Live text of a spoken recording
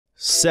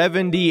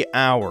70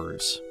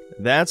 hours.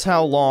 That's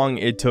how long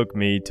it took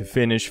me to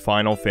finish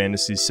Final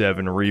Fantasy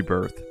VII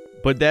Rebirth.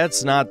 But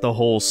that's not the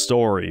whole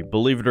story.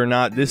 Believe it or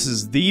not, this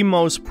is the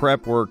most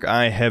prep work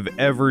I have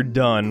ever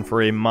done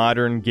for a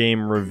modern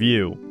game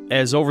review.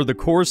 As over the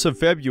course of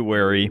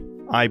February,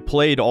 I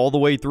played all the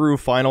way through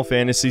Final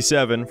Fantasy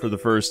VII for the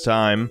first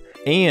time,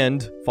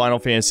 and Final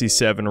Fantasy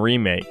VII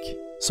Remake.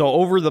 So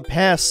over the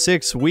past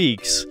 6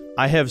 weeks,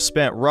 I have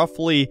spent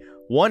roughly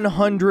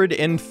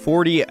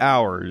 140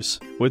 hours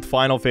with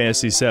Final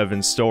Fantasy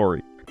VII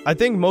story. I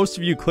think most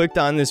of you clicked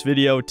on this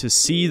video to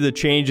see the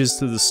changes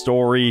to the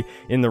story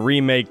in the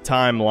remake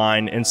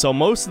timeline, and so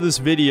most of this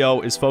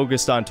video is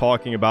focused on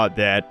talking about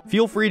that.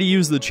 Feel free to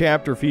use the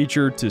chapter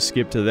feature to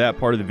skip to that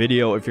part of the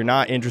video if you're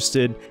not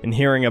interested in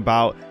hearing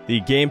about the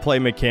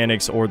gameplay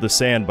mechanics or the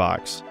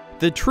sandbox.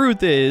 The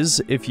truth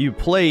is, if you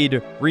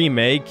played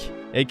Remake,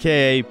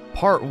 aka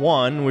Part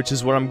 1, which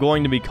is what I'm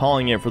going to be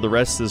calling it for the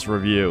rest of this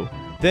review,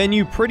 then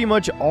you pretty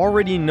much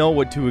already know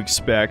what to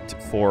expect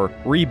for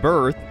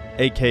Rebirth,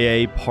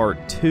 aka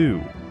Part 2.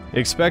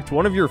 Expect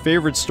one of your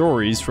favorite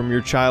stories from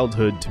your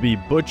childhood to be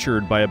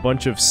butchered by a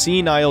bunch of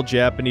senile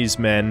Japanese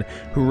men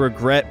who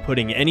regret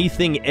putting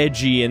anything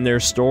edgy in their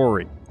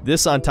story.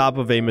 This on top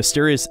of a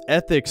mysterious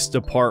ethics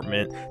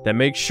department that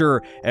makes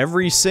sure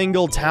every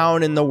single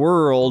town in the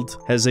world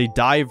has a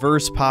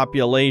diverse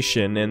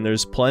population and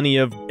there's plenty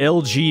of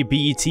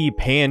LGBT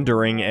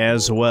pandering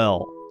as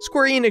well.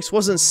 Squeenix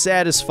wasn't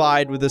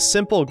satisfied with a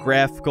simple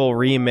graphical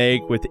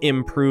remake with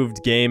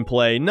improved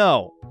gameplay.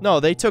 No,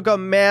 they took a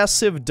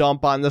massive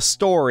dump on the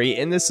story,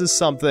 and this is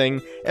something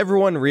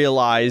everyone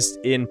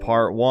realized in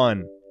Part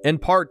 1.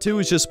 And Part 2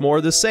 is just more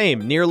of the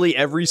same. Nearly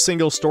every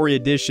single story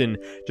addition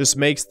just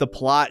makes the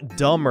plot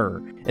dumber.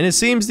 And it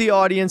seems the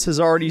audience has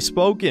already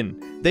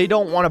spoken. They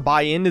don't want to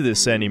buy into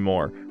this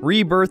anymore.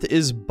 Rebirth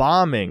is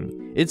bombing.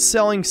 It's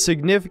selling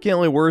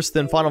significantly worse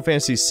than Final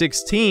Fantasy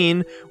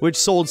XVI, which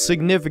sold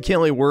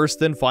significantly worse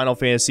than Final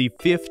Fantasy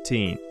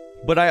XV.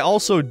 But I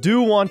also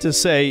do want to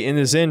say in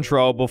this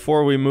intro,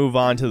 before we move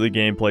on to the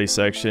gameplay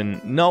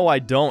section, no, I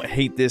don't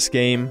hate this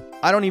game.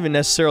 I don't even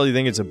necessarily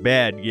think it's a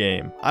bad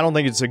game. I don't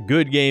think it's a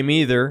good game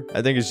either.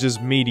 I think it's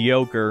just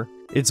mediocre.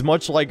 It's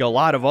much like a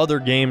lot of other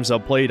games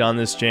I've played on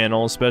this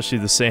channel, especially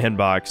the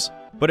Sandbox.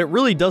 But it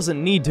really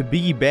doesn't need to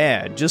be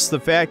bad. Just the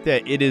fact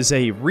that it is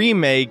a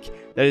remake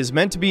that is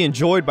meant to be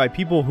enjoyed by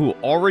people who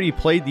already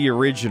played the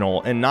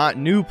original and not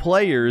new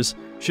players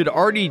should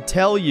already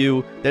tell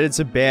you that it's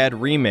a bad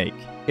remake.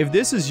 If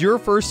this is your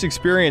first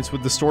experience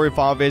with the story of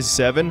Final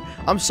Fantasy VII,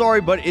 I'm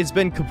sorry, but it's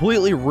been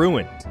completely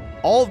ruined.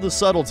 All of the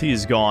subtlety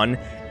is gone.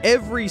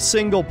 Every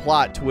single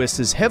plot twist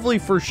is heavily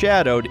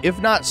foreshadowed, if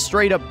not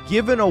straight up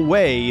given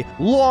away,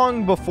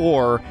 long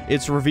before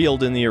it's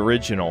revealed in the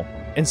original.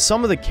 And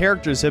some of the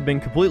characters have been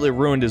completely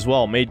ruined as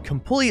well, made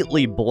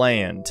completely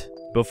bland.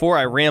 Before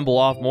I ramble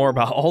off more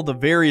about all the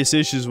various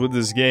issues with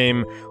this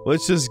game,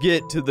 let's just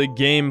get to the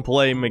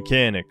gameplay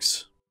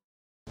mechanics.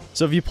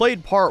 So if you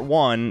played Part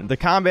 1, the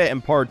combat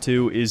in Part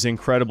 2 is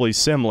incredibly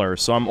similar,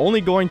 so I'm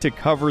only going to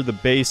cover the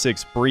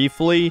basics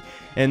briefly,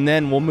 and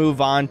then we'll move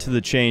on to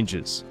the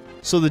changes.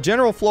 So the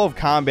general flow of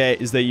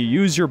combat is that you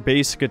use your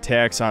basic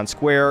attacks on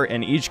square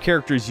and each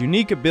character's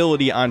unique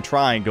ability on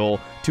triangle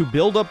to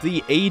build up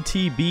the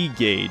ATB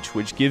gauge,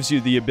 which gives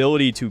you the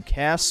ability to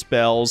cast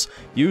spells,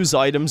 use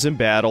items in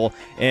battle,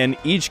 and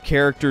each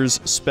character's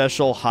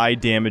special high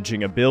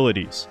damaging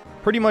abilities.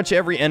 Pretty much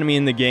every enemy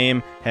in the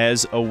game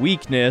has a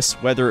weakness,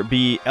 whether it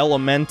be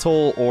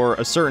elemental or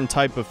a certain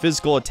type of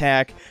physical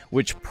attack,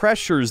 which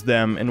pressures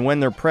them, and when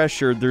they're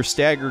pressured, their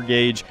stagger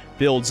gauge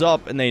builds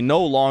up and they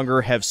no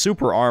longer have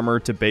super armor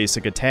to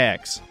basic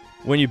attacks.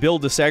 When you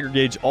build the stagger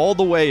gauge all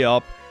the way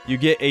up, you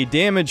get a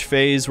damage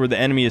phase where the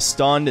enemy is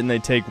stunned and they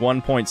take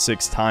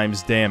 1.6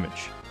 times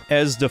damage.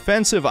 As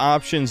defensive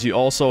options, you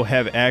also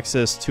have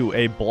access to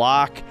a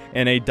block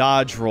and a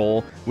dodge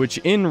roll, which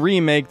in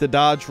Remake, the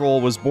dodge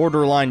roll was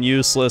borderline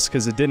useless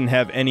because it didn't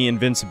have any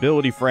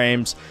invincibility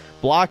frames.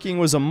 Blocking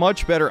was a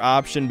much better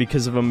option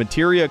because of a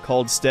materia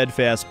called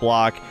Steadfast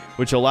Block,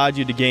 which allowed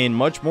you to gain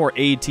much more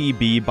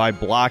ATB by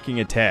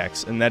blocking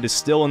attacks, and that is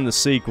still in the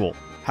sequel.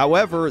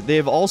 However, they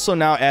have also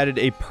now added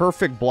a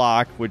perfect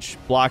block, which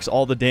blocks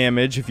all the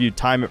damage if you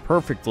time it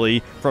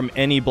perfectly from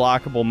any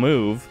blockable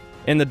move.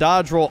 And the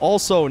dodge roll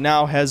also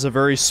now has a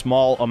very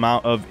small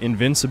amount of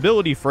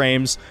invincibility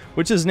frames,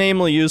 which is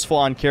namely useful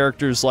on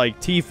characters like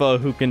Tifa,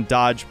 who can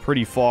dodge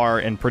pretty far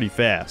and pretty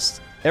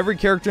fast. Every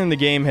character in the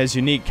game has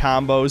unique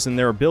combos, and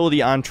their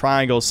ability on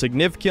triangle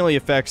significantly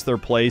affects their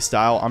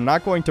playstyle. I'm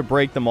not going to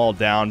break them all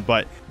down,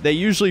 but they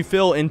usually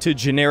fill into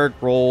generic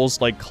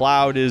roles, like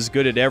Cloud is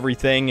good at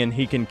everything and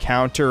he can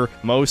counter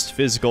most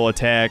physical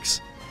attacks.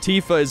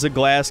 Tifa is a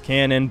glass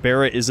cannon,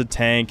 Barret is a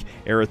tank,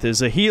 Aerith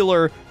is a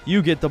healer.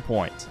 You get the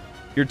point.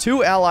 Your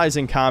two allies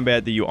in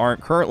combat that you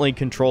aren't currently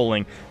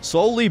controlling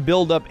slowly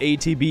build up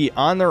ATB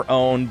on their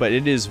own, but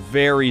it is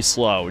very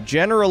slow.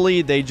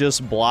 Generally, they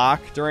just block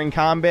during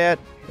combat,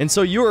 And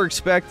so you are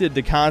expected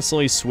to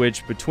constantly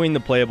switch between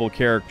the playable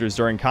characters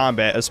during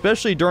combat,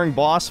 especially during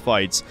boss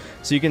fights,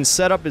 so you can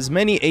set up as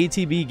many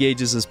ATB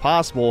gauges as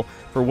possible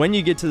for when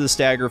you get to the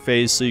stagger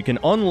phase so you can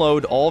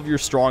unload all of your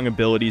strong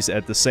abilities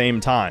at the same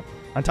time.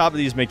 On top of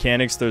these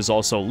mechanics, there's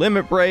also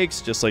limit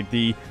breaks, just like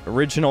the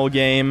original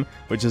game,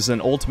 which is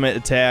an ultimate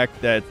attack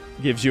that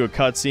gives you a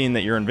cutscene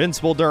that you're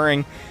invincible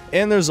during.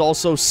 And there's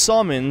also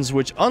summons,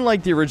 which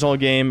unlike the original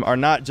game, are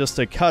not just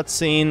a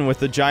cutscene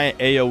with a giant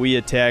AoE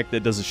attack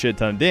that does a shit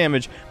ton of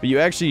damage, but you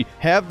actually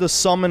have the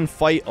summon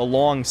fight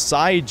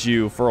alongside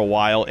you for a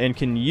while and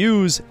can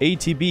use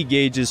ATB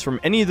gauges from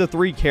any of the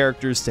 3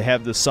 characters to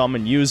have the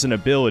summon use an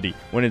ability.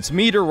 When its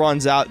meter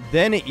runs out,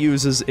 then it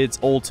uses its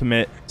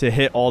ultimate to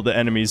hit all the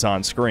enemies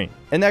on screen.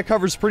 And that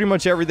covers pretty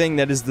much everything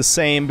that is the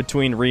same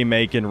between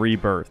Remake and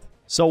Rebirth.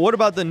 So what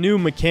about the new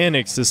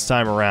mechanics this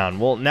time around?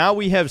 Well, now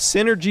we have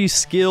synergy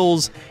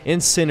skills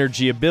and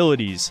synergy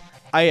abilities.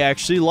 I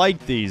actually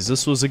like these.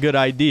 This was a good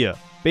idea.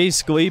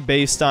 Basically,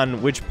 based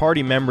on which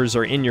party members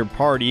are in your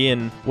party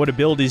and what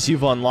abilities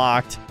you've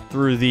unlocked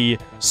through the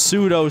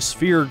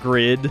pseudo-sphere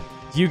grid,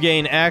 you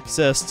gain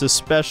access to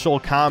special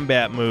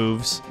combat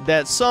moves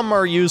that some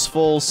are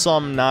useful,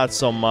 some not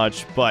so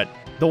much, but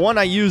the one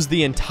I used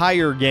the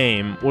entire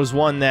game was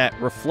one that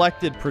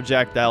reflected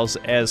projectiles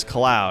as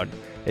Cloud.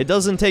 It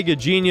doesn't take a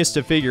genius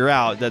to figure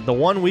out that the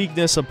one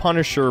weakness of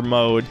Punisher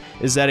mode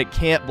is that it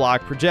can't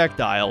block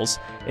projectiles,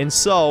 and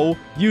so,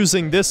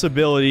 using this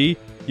ability,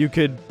 you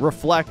could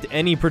reflect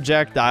any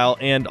projectile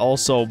and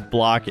also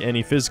block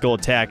any physical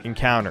attack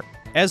encounter.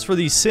 As for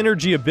these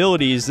synergy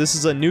abilities, this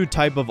is a new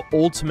type of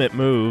ultimate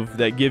move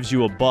that gives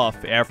you a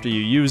buff after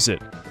you use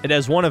it. It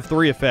has one of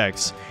 3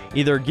 effects,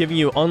 either giving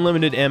you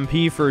unlimited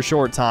MP for a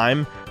short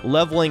time,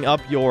 leveling up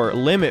your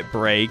limit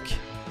break,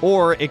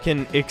 or it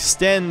can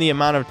extend the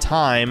amount of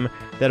time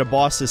that a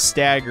boss is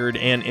staggered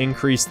and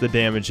increase the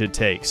damage it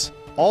takes.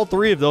 All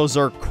 3 of those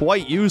are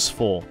quite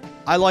useful.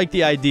 I like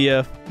the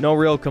idea, no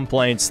real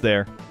complaints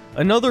there.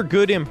 Another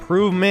good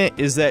improvement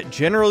is that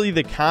generally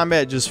the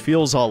combat just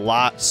feels a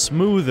lot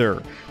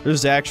smoother.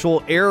 There's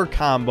actual air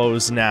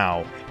combos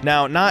now.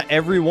 Now, not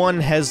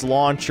everyone has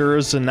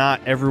launchers and not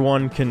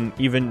everyone can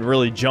even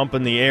really jump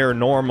in the air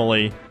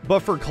normally, but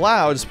for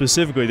Cloud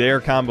specifically, the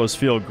air combos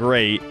feel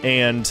great,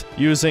 and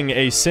using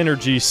a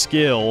synergy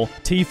skill,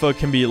 Tifa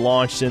can be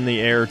launched in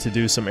the air to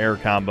do some air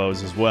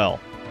combos as well.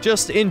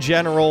 Just in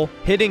general,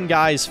 hitting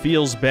guys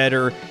feels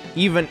better,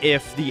 even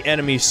if the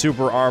enemy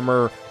super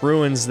armor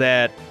ruins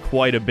that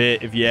quite a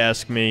bit, if you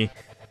ask me.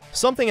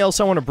 Something else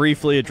I want to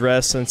briefly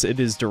address, since it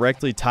is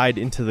directly tied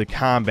into the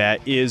combat,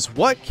 is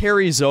what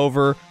carries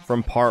over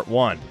from Part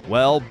 1.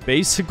 Well,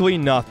 basically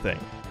nothing.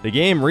 The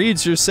game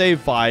reads your save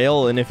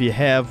file, and if you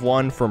have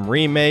one from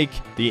Remake,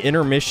 the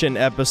intermission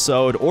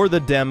episode, or the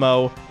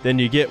demo, then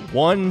you get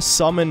 1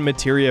 summon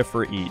materia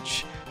for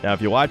each. Now,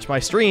 if you watch my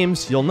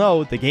streams, you'll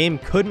know the game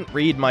couldn't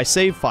read my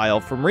save file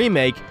from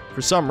Remake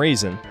for some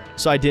reason,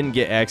 so I didn't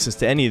get access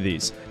to any of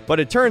these. But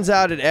it turns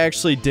out it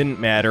actually didn't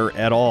matter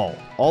at all.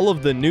 All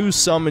of the new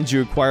summons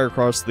you acquire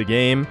across the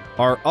game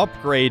are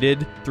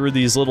upgraded through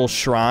these little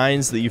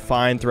shrines that you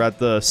find throughout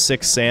the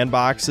 6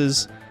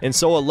 sandboxes. And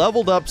so a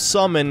leveled up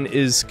summon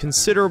is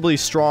considerably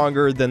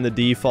stronger than the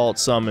default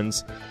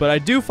summons. But I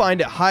do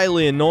find it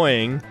highly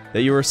annoying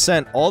that you are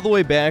sent all the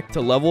way back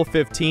to level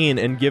 15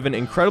 and given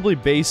incredibly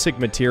basic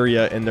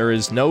materia, and there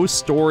is no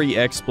story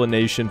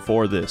explanation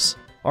for this.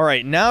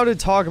 Alright, now to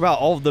talk about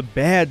all of the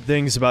bad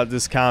things about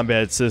this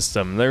combat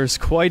system. There's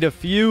quite a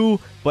few,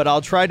 but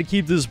I'll try to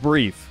keep this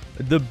brief.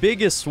 The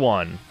biggest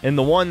one, and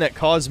the one that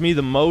caused me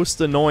the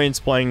most annoyance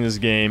playing this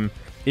game,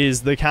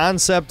 is the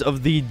concept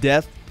of the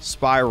death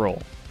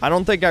spiral. I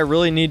don't think I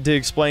really need to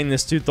explain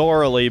this too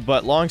thoroughly,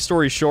 but long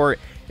story short,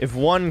 if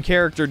one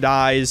character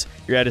dies,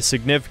 you're at a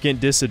significant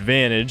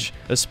disadvantage,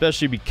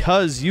 especially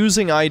because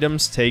using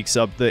items takes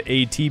up the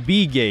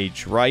ATB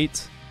gauge,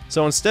 right?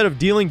 So instead of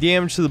dealing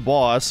damage to the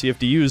boss, you have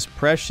to use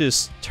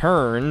precious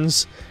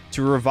turns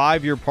to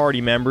revive your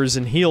party members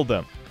and heal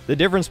them. The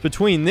difference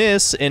between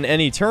this and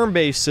any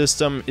turn-based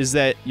system is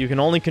that you can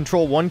only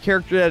control one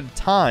character at a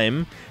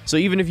time, so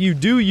even if you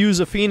do use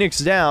a Phoenix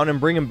down and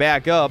bring him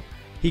back up,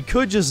 he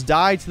could just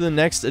die to the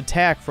next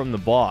attack from the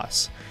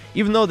boss.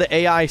 Even though the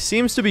AI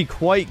seems to be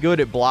quite good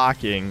at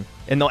blocking,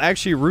 and they'll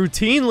actually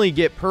routinely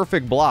get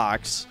perfect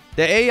blocks,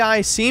 the AI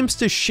seems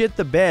to shit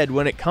the bed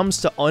when it comes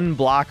to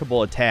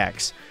unblockable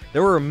attacks.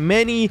 There were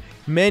many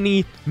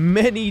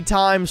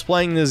times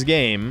playing this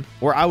game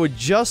where I would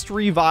just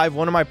revive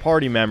one of my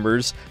party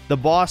members, the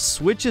boss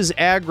switches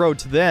aggro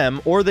to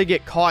them, or they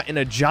get caught in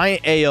a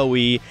giant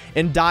AoE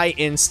and die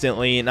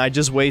instantly, and I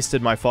just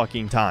wasted my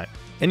fucking time.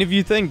 And if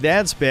you think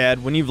that's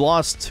bad, when you've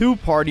lost 2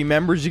 party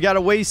members, you gotta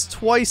waste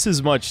twice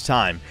as much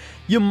time.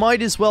 You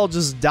might as well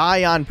just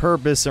die on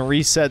purpose and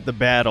reset the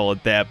battle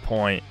at that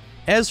point.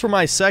 As for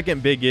my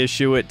second big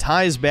issue, it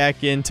ties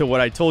back into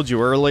what I told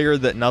you earlier,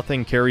 that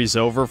nothing carries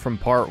over from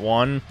Part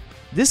 1.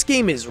 This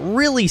game is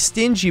really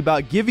stingy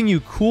about giving you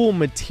cool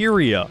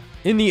materia.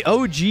 In the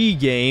OG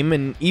game,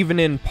 and even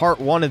in Part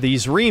 1 of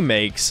these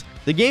remakes,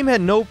 the game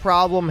had no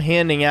problem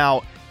handing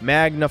out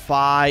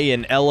magnify,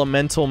 and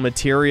elemental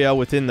materia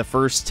within the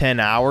first 10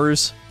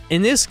 hours.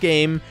 In this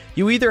game,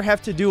 you either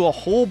have to do a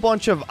whole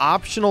bunch of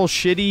optional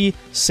shitty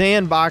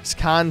sandbox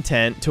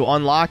content to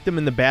unlock them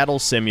in the battle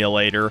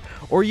simulator,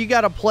 or you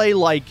gotta play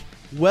like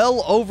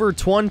well over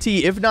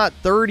 20, if not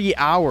 30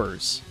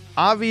 hours.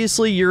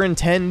 Obviously, you're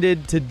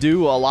intended to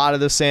do a lot of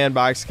the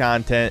sandbox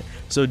content,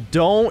 so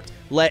don't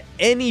let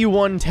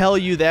anyone tell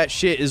you that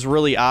shit is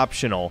really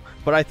optional.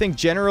 But I think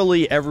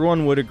generally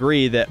everyone would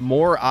agree that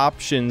more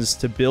options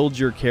to build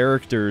your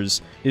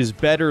characters is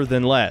better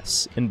than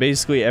less in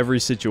basically every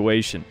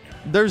situation.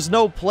 There's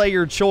no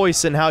player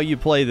choice in how you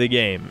play the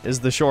game, is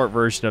the short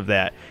version of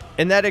that.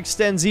 And that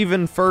extends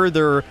even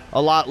further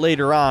a lot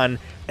later on,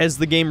 as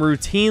the game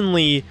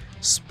routinely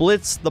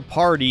splits the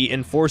party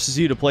and forces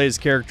you to play as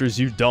characters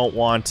you don't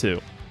want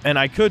to. And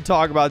I could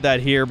talk about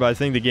that here, but I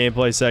think the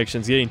gameplay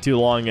section's getting too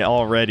long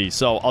already.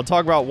 So I'll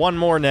talk about one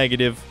more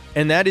negative,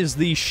 and that is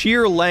the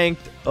sheer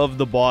length of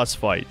the boss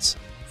fights.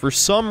 For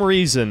some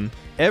reason,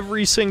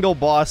 every single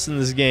boss in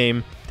this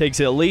game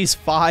takes at least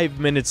 5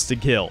 minutes to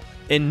kill.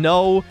 And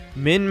no,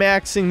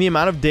 min-maxing the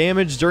amount of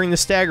damage during the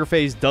stagger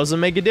phase doesn't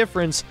make a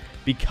difference,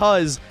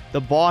 because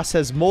the boss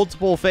has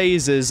multiple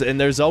phases and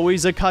there's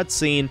always a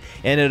cutscene,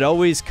 and it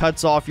always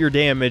cuts off your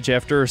damage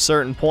after a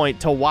certain point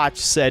to watch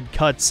said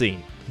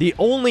cutscene. The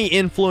only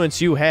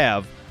influence you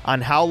have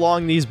on how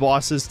long these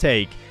bosses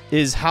take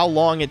is how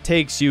long it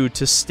takes you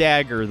to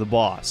stagger the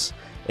boss.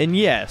 And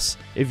yes,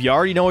 if you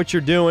already know what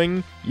you're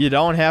doing, you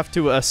don't have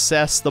to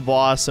assess the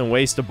boss and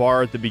waste a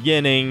bar at the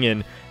beginning,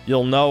 and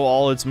you'll know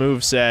all its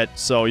moveset,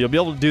 so you'll be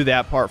able to do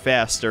that part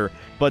faster.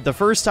 But the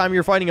first time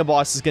you're fighting a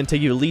boss is going to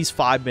take you at least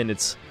 5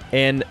 minutes.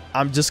 And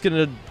I'm just going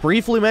to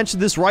briefly mention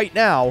this right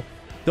now.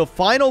 The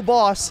final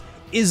boss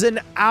is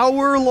an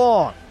hour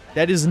long.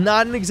 That is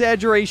not an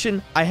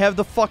exaggeration. I have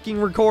the fucking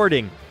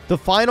recording. The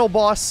final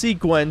boss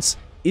sequence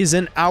is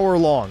an hour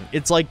long.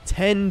 It's like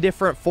 10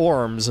 different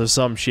forms of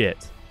some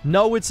shit.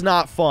 No, it's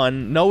not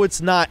fun. No,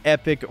 it's not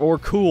epic or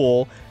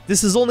cool.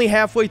 This is only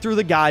halfway through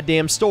the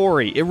goddamn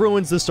story. It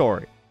ruins the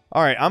story.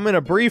 Alright, I'm going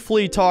to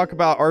briefly talk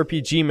about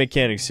RPG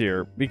mechanics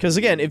here, because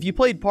again, if you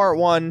played part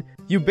 1,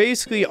 you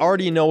basically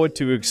already know what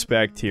to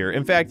expect here.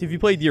 In fact, if you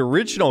played the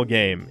original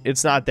game,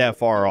 it's not that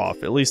far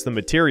off. At least the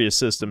materia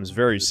system is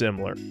very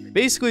similar.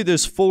 Basically,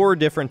 there's 4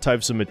 different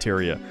types of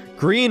materia.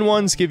 Green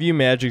ones give you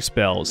magic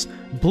spells.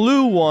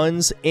 Blue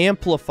ones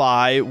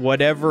amplify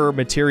whatever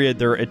materia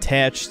they're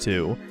attached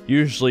to,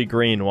 usually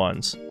green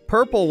ones.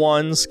 Purple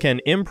ones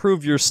can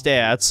improve your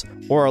stats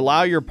or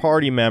allow your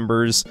party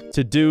members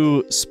to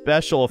do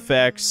special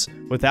effects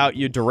without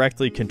you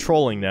directly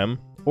controlling them,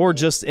 or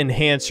just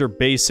enhance your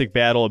basic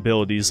battle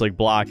abilities like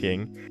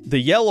blocking. The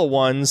yellow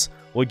ones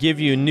will give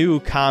you new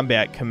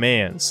combat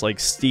commands like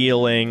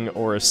stealing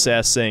or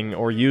assessing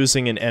or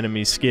using an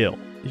enemy skill.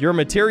 Your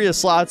materia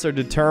slots are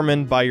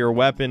determined by your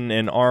weapon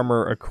and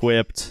armor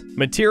equipped.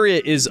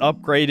 Materia is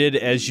upgraded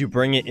as you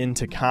bring it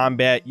into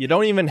combat. You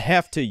don't even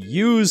have to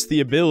use the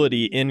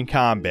ability in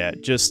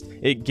combat, just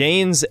it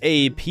gains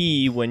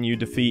AP when you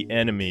defeat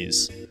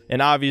enemies.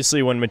 And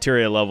obviously when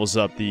materia levels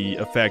up, the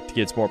effect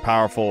gets more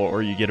powerful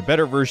or you get a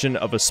better version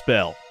of a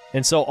spell.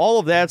 And so all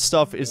of that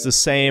stuff is the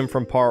same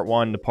from part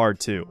 1 to part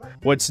 2.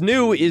 What's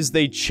new is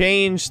they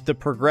changed the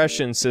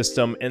progression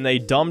system and they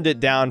dumbed it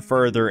down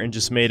further and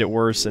just made it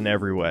worse in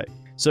every way.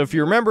 So if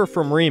you remember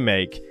from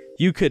Remake,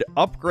 you could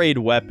upgrade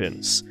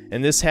weapons,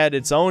 and this had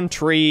its own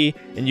tree,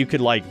 and you could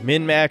like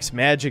min-max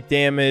magic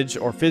damage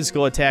or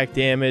physical attack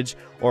damage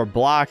or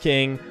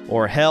blocking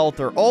or health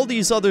or all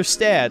these other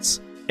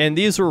stats, and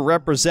these were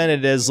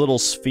represented as little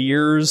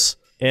spheres.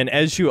 And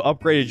as you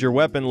upgraded your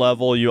weapon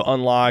level, you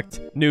unlocked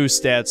new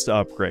stats to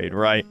upgrade,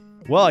 right?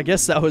 Well, I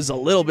guess that was a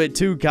little bit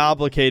too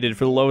complicated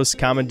for the lowest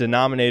common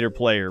denominator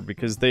player,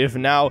 because they have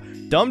now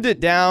dumbed it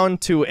down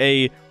to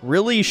a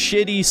really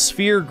shitty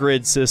sphere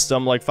grid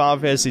system like Final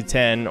Fantasy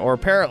X, or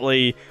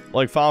apparently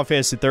like Final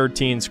Fantasy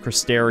XIII's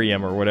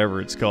Crystarium or whatever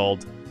it's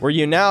called, where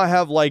you now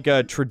have like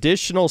a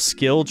traditional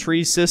skill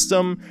tree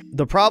system.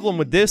 The problem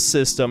with this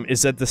system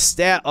is that the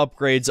stat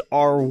upgrades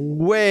are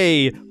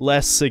way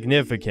less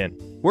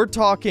significant. We're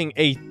talking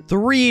a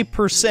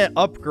 3%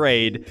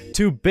 upgrade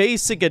to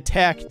basic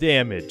attack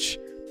damage.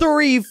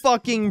 3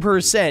 fucking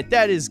 %!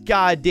 That is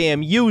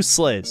goddamn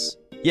useless!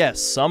 Yes,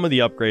 some of the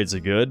upgrades are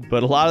good,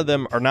 but a lot of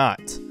them are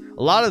not.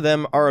 A lot of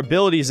them are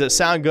abilities that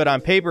sound good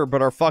on paper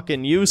but are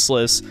fucking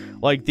useless,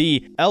 like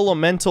the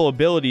elemental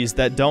abilities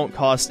that don't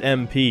cost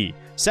MP.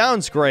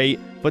 Sounds great,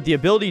 but the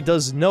ability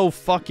does no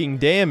fucking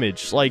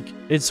damage. Like,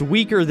 it's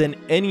weaker than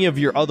any of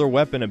your other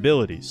weapon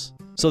abilities.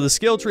 So the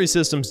skill tree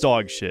system's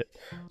dog shit.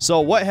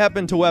 So what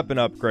happened to weapon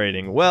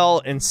upgrading? Well,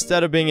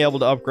 instead of being able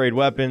to upgrade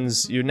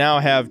weapons, you now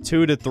have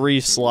 2 to 3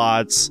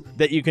 slots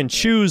that you can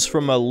choose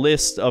from a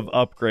list of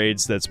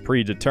upgrades that's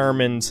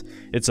predetermined.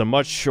 It's a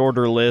much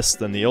shorter list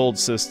than the old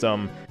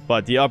system,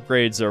 but the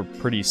upgrades are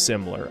pretty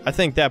similar. I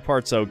think that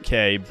part's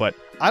okay, but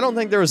I don't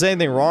think there was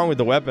anything wrong with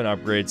the weapon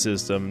upgrade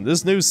system.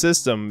 This new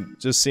system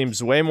just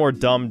seems way more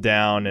dumbed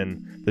down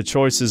and the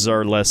choices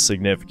are less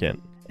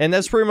significant. And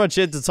that's pretty much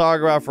it to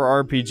talk about for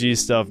RPG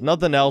stuff.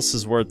 Nothing else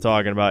is worth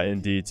talking about in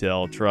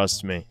detail,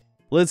 trust me.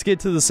 Let's get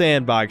to the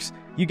sandbox.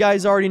 You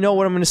guys already know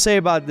what I'm going to say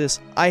about this.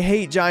 I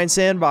hate giant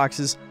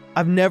sandboxes.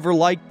 I've never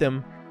liked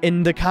them.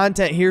 And the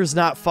content here is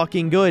not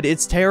fucking good.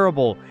 It's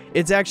terrible.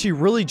 It's actually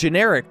really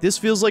generic. This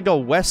feels like a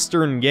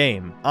Western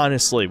game,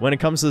 honestly, when it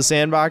comes to the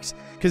sandbox.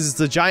 Because it's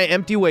a giant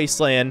empty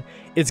wasteland.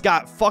 It's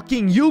got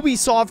fucking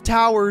Ubisoft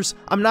towers.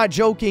 I'm not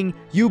joking.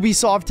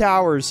 Ubisoft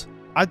towers.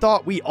 I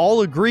thought we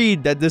all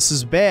agreed that this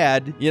is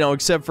bad, you know,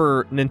 except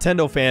for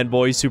Nintendo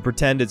fanboys who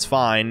pretend it's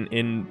fine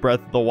in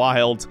Breath of the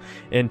Wild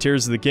and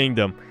Tears of the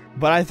Kingdom.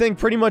 But I think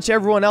pretty much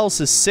everyone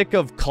else is sick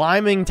of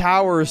climbing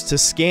towers to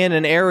scan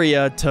an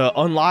area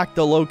to unlock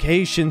the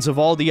locations of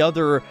all the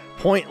other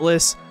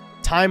pointless,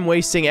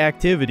 time-wasting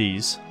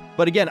activities.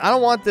 But again, I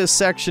don't want this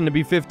section to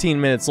be 15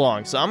 minutes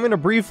long, so I'm going to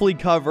briefly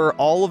cover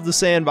all of the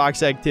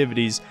sandbox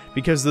activities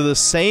because they're the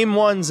same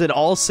ones in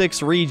all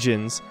 6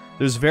 regions.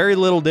 There's very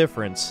little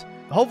difference.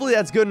 Hopefully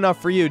that's good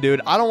enough for you,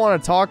 dude. I don't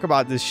want to talk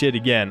about this shit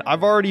again.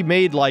 I've already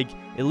made, like,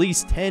 at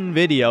least 10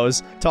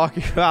 videos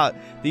talking about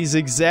these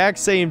exact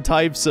same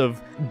types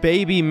of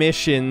baby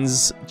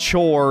missions,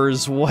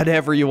 chores,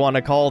 whatever you want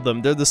to call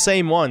them. They're the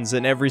same ones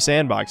in every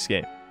sandbox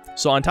game.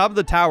 So on top of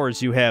the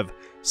towers, you have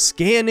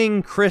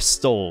scanning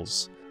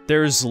crystals.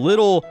 There's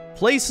little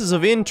places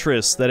of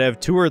interest that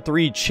have 2 or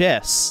 3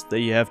 chests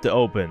that you have to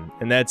open,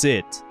 and that's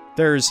it.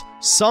 There's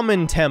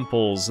summon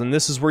temples, and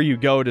this is where you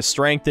go to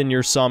strengthen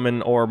your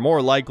summon, or more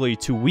likely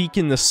to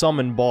weaken the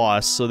summon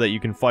boss so that you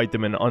can fight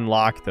them and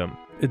unlock them.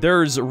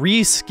 There's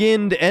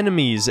reskinned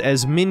enemies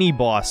as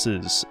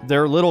mini-bosses.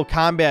 They're little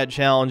combat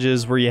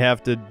challenges where you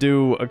have to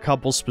do a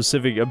couple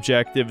specific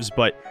objectives,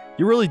 but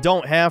you really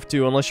don't have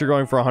to unless you're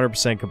going for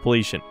 100%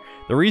 completion.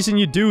 The reason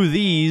you do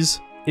these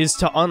is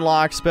to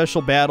unlock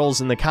special battles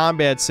in the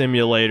combat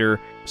simulator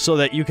so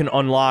that you can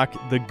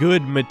unlock the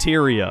good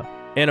materia.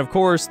 And of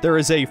course, there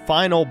is a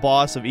final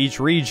boss of each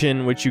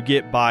region, which you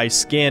get by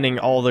scanning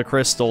all the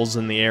crystals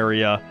in the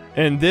area.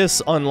 And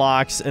this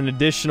unlocks an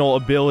additional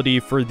ability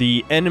for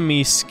the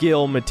enemy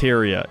skill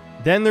materia.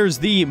 Then there's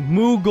the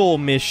Moogle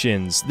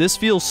missions. This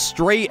feels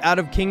straight out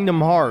of Kingdom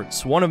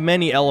Hearts, one of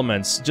many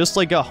elements, just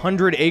like a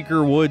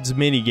 100-acre woods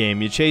minigame.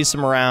 You chase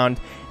them around,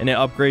 and it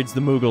upgrades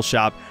the Moogle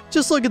shop.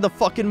 Just look at the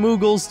fucking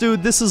Moogles,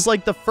 dude. This is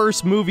like the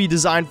first movie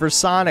designed for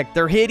Sonic.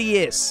 They're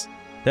hideous.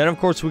 Then, of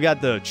course, we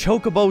got the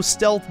Chocobo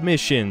stealth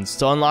missions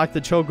to unlock the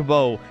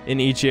Chocobo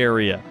in each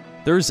area.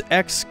 There's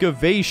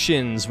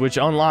excavations, which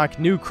unlock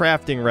new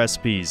crafting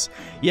recipes.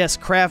 Yes,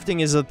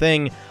 crafting is a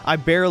thing. I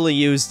barely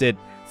used it.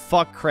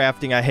 Fuck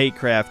crafting. I hate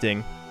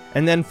crafting.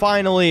 And then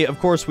finally, of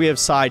course, we have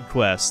side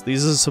quests.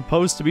 These are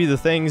supposed to be the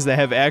things that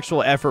have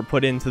actual effort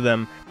put into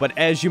them, but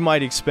as you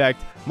might expect,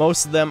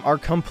 most of them are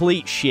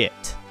complete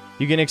shit.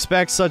 You can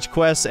expect such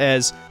quests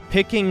as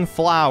picking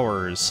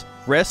flowers,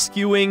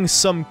 rescuing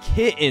some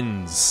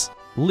kittens,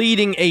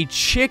 leading a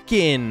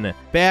chicken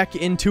back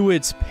into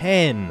its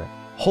pen.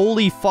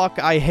 Holy fuck,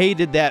 I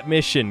hated that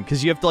mission,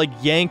 because you have to, like,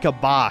 yank a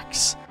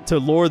box to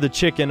lure the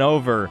chicken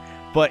over.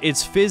 But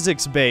it's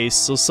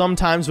physics-based, so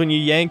sometimes when you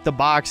yank the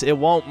box, it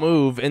won't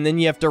move, and then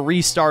you have to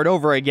restart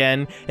over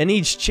again, and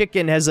each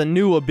chicken has a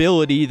new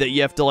ability that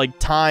you have to, like,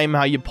 time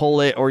how you pull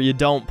it, or you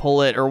don't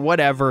pull it, or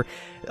whatever.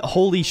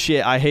 Holy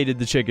shit, I hated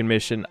the chicken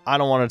mission. I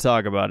don't want to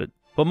talk about it.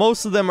 But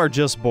most of them are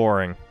just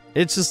boring.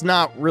 It's just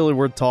not really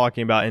worth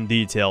talking about in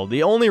detail.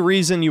 The only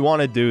reason you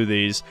want to do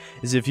these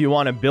is if you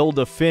want to build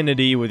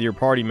affinity with your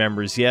party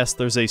members. Yes,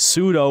 there's a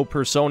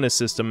pseudo-persona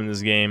system in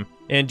this game.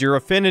 And your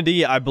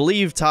affinity, I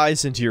believe,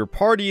 ties into your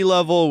party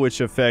level,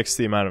 which affects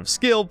the amount of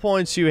skill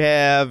points you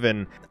have.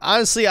 And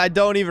honestly, I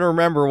don't even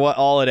remember what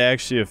all it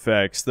actually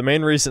affects. The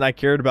main reason I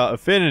cared about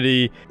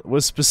affinity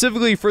was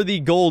specifically for the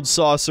gold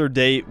saucer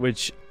date,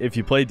 which, if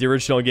you played the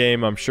original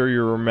game, I'm sure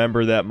you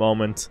remember that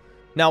moment.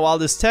 Now, while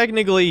this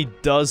technically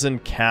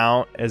doesn't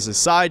count as a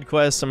side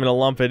quest, I'm going to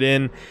lump it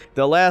in.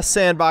 The last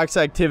sandbox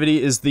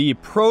activity is the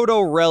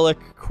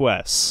Proto-Relic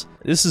quests.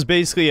 This is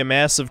basically a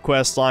massive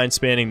quest line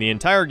spanning the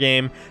entire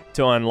game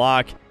to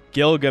unlock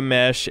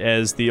Gilgamesh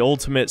as the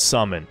ultimate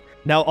summon.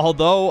 Now,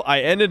 although I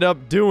ended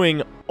up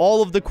doing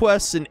all of the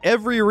quests in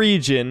every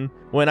region,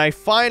 when I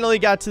finally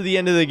got to the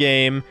end of the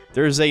game,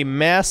 there's a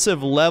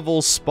massive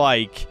level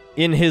spike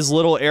in his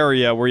little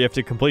area where you have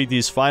to complete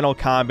these final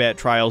combat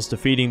trials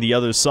defeating the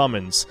other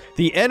summons.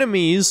 The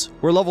enemies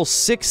were level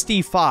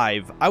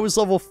 65. I was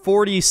level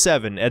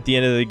 47 at the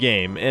end of the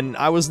game, and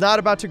I was not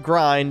about to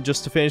grind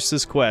just to finish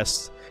this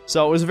quest.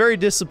 So it was a very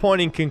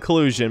disappointing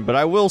conclusion, but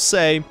I will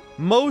say,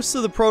 most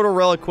of the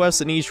Proto-Relic quests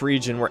in each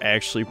region were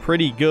actually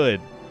pretty good.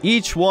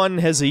 Each one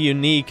has a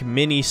unique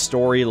mini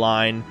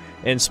storyline,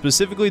 and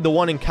specifically the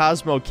one in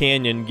Cosmo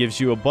Canyon gives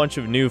you a bunch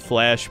of new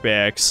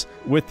flashbacks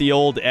with the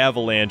old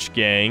Avalanche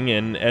gang,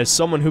 and as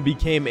someone who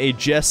became a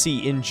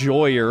Jesse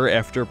enjoyer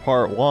after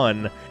part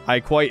 1, I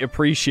quite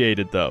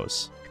appreciated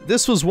those.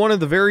 This was one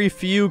of the very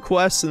few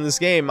quests in this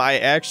game I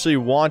actually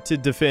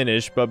wanted to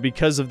finish, but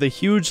because of the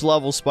huge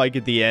level spike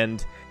at the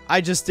end, I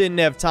just didn't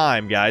have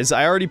time, guys.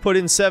 I already put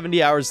in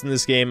 70 hours in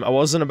this game. I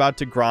wasn't about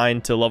to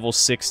grind to level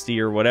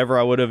 60 or whatever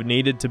I would have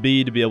needed to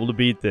be able to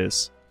beat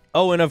this.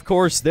 Oh, and of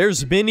course,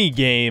 there's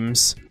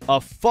mini-games.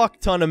 A fuck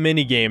ton of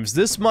mini-games.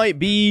 This might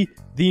be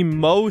the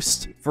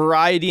most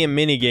variety in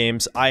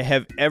mini-games I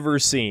have ever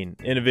seen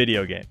in a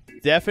video game.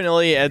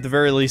 Definitely, at the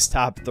very least,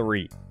 top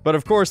 3. But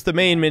of course, the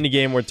main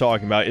minigame we're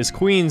talking about is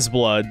Queen's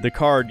Blood, the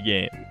card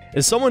game.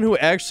 As someone who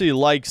actually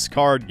likes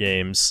card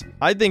games,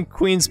 I think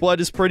Queen's Blood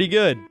is pretty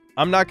good.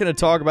 I'm not going to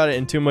talk about it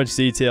in too much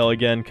detail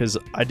again, because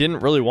I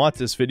didn't really want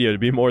this video to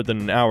be more than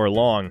an hour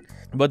long.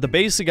 But the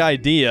basic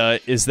idea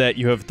is that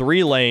you have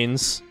 3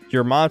 lanes,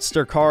 your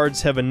monster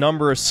cards have a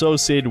number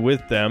associated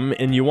with them,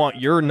 and you want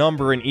your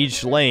number in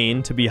each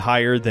lane to be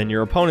higher than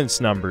your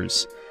opponent's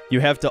numbers.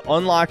 You have to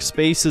unlock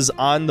spaces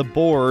on the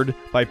board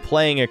by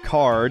playing a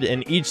card,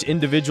 and each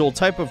individual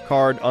type of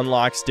card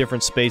unlocks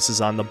different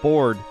spaces on the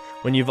board.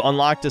 When you've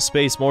unlocked a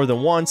space more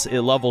than once,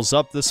 it levels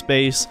up the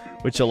space,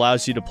 which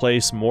allows you to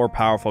place more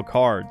powerful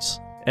cards.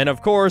 And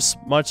of course,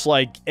 much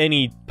like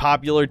any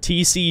popular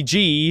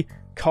TCG,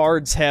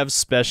 cards have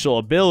special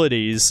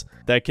abilities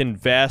that can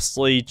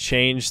vastly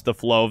change the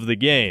flow of the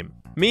game.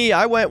 Me,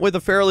 I went with a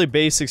fairly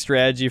basic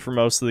strategy for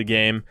most of the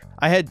game.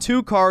 I had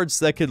 2 cards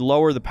that could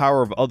lower the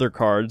power of other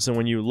cards, and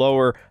when you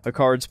lower a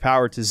card's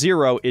power to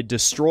 0, it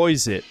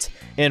destroys it.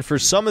 And for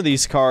some of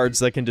these cards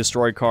that can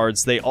destroy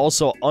cards, they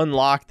also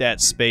unlock that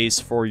space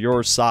for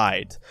your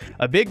side.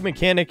 A big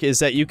mechanic is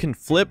that you can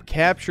flip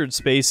captured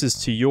spaces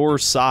to your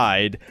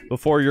side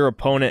before your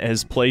opponent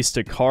has placed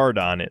a card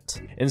on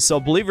it. And so,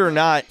 believe it or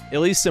not, at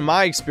least in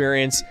my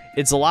experience,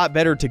 it's a lot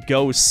better to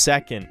go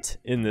second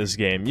in this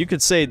game. You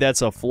could say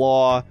that's a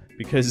flaw,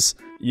 because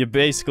you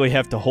basically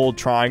have to hold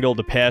triangle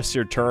to pass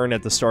your turn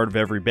at the start of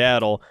every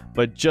battle,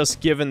 but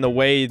just given the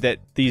way that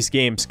these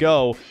games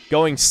go,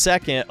 going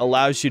second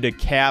allows you to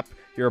cap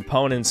your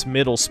opponent's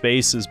middle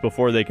spaces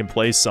before they can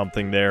place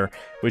something there,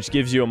 which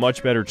gives you a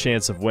much better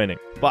chance of winning.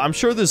 But I'm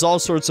sure there's all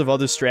sorts of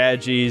other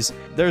strategies.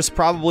 There's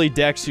probably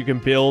decks you can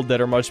build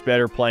that are much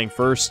better playing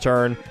first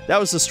turn. That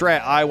was the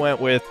strat I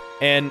went with,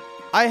 and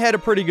I had a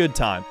pretty good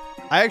time.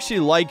 I actually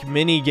like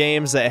mini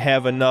games that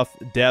have enough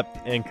depth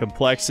and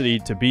complexity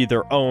to be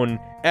their own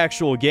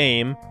actual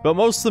game, but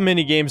most of the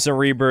mini games in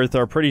Rebirth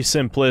are pretty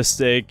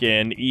simplistic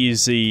and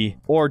easy,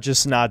 or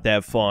just not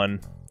that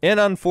fun. And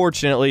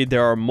unfortunately,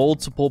 there are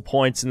multiple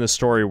points in the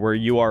story where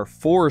you are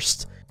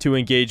forced to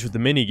engage with the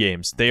mini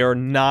games. They are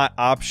not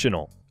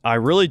optional. I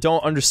really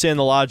don't understand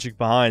the logic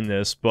behind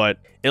this, but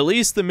at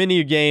least the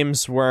mini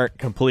games weren't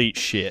complete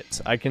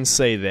shit. I can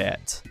say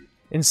that.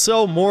 And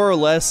so, more or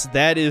less,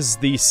 that is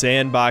the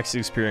sandbox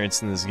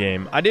experience in this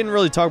game. I didn't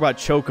really talk about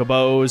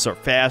chocobos or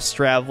fast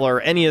travel or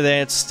any of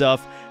that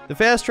stuff. The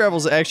fast travel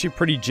is actually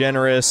pretty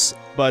generous,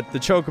 but the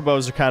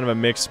chocobos are kind of a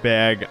mixed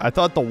bag. I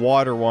thought the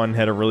water one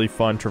had a really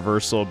fun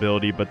traversal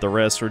ability, but the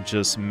rest were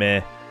just meh.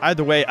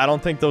 Either way, I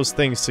don't think those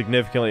things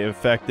significantly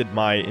affected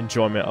my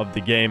enjoyment of the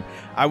game.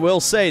 I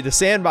will say, the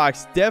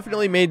sandbox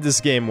definitely made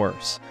this game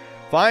worse.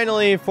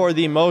 Finally, for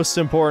the most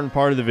important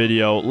part of the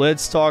video,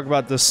 let's talk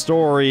about the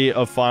story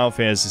of Final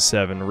Fantasy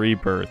VII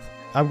Rebirth.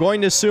 I'm going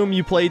to assume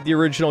you played the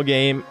original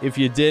game. If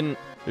you didn't,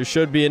 there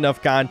should be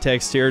enough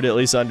context here to at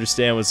least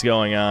understand what's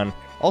going on.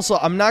 Also,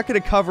 I'm not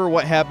going to cover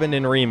what happened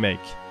in Remake,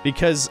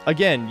 because,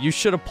 again, you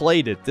should have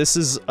played it. This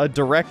is a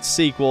direct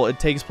sequel. It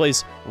takes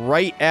place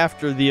right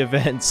after the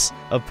events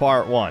of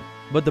Part 1.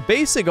 But the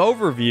basic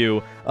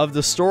overview of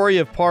the story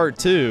of Part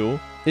 2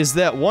 is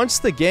that once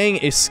the gang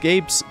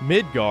escapes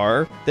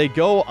Midgar, they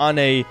go on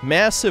a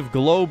massive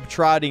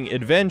globe-trotting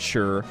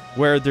adventure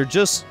where they're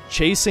just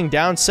chasing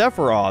down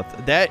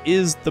Sephiroth. That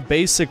is the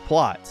basic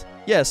plot.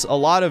 Yes, a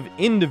lot of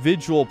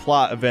individual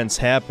plot events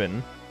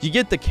happen. You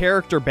get the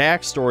character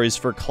backstories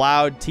for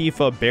Cloud,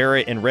 Tifa,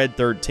 Barret, and Red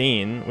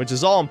 13, which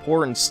is all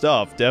important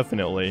stuff,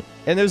 definitely.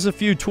 And there's a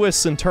few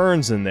twists and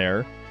turns in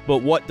there.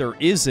 But what there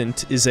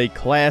isn't is a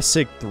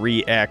classic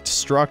 3-act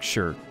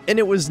structure. And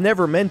it was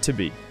never meant to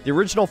be. The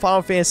original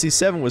Final Fantasy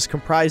VII was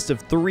comprised of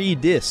 3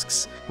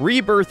 discs.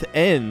 Rebirth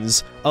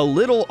ends a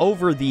little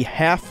over the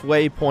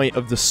halfway point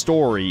of the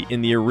story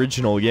in the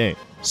original game.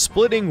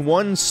 Splitting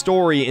one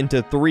story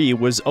into 3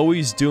 was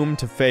always doomed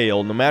to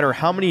fail, no matter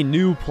how many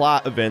new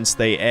plot events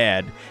they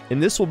add,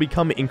 and this will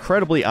become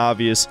incredibly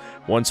obvious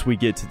once we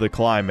get to the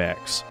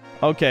climax.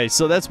 Okay,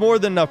 so that's more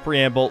than enough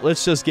preamble,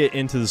 let's just get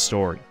into the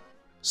story.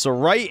 So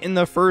right in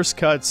the first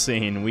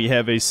cutscene, we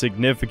have a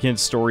significant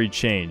story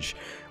change.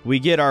 We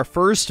get our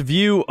first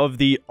view of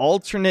the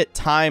alternate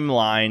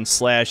timeline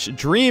 /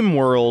 dream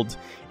world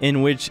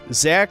in which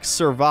Zack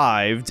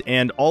survived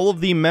and all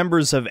of the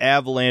members of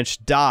Avalanche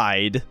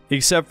died,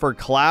 except for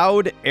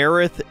Cloud,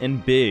 Aerith,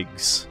 and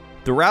Biggs.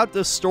 Throughout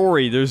the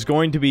story, there's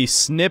going to be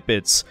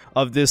snippets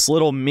of this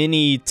little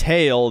mini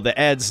tale that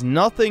adds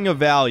nothing of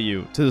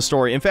value to the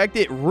story. In fact,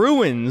 it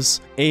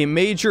ruins a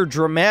major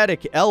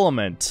dramatic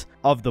element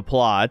of the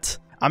plot.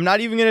 I'm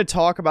not even going to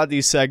talk about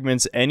these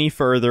segments any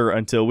further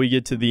until we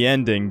get to the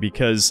ending,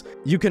 because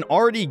you can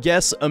already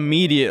guess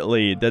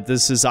immediately that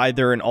this is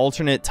either an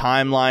alternate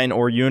timeline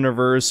or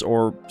universe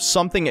or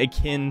something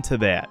akin to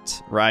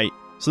that, right?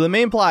 So the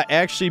main plot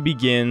actually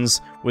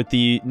begins with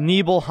the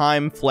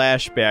Nibelheim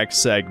flashback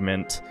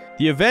segment.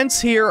 The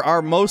events here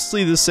are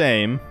mostly the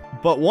same,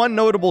 but one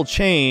notable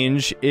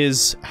change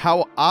is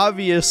how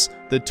obvious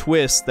the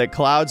twist that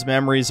Cloud's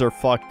memories are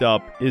fucked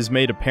up is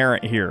made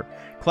apparent here.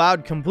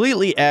 Cloud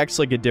completely acts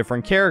like a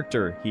different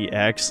character. He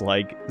acts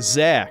like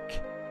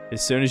Zack.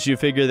 As soon as you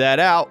figure that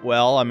out,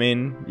 well, I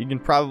mean, you can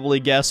probably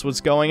guess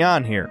what's going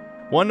on here.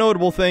 One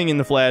notable thing in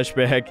the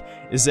flashback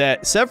is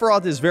that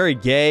Sephiroth is very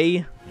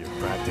gay. You're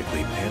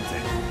practically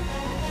panting.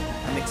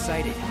 I'm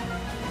excited.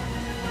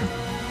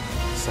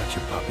 Such a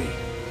puppy.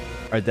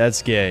 Alright,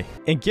 that's gay.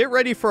 And get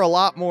ready for a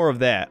lot more of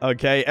that,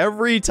 okay?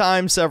 Every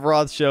time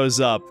Sephiroth shows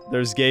up,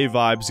 there's gay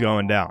vibes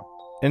going down.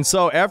 And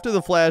so, after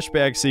the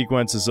flashback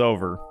sequence is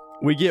over,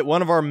 we get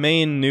one of our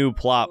main new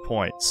plot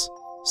points.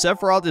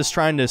 Sephiroth is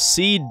trying to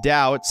seed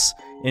doubts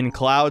in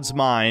Cloud's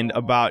mind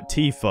about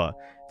Tifa.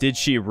 Did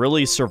she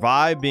really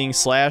survive being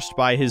slashed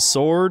by his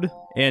sword?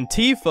 And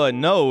Tifa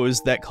knows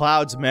that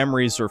Cloud's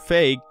memories are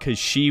fake because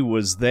she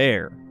was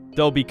there.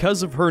 Though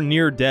because of her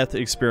near-death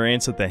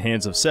experience at the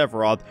hands of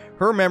Sephiroth,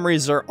 her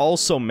memories are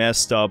also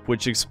messed up,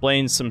 which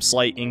explains some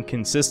slight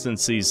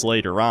inconsistencies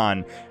later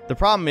on. The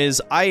problem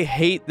is, I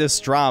hate this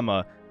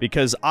drama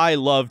because I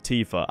love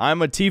Tifa.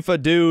 I'm a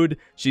Tifa dude.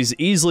 She's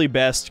easily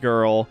best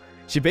girl.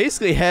 She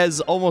basically has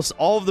almost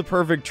all of the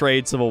perfect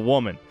traits of a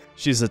woman.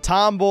 She's a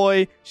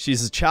tomboy,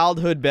 she's a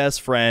childhood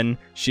best friend,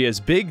 she has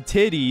big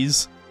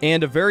titties,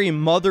 and a very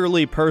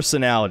motherly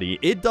personality.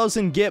 It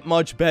doesn't get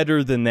much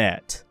better than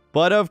that.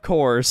 But of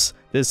course,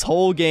 this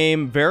whole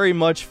game very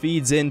much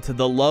feeds into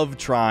the love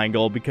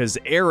triangle because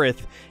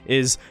Aerith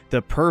is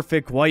the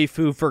perfect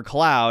waifu for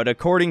Cloud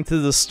according to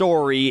the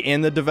story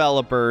and the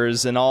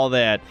developers and all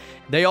that.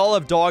 They all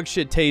have dog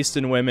shit taste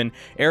in women.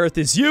 Aerith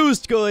is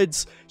used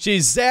goods.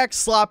 She's Zack's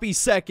sloppy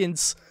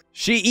seconds.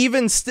 She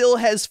even still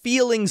has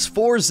feelings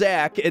for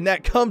Zack, and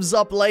that comes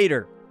up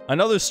later.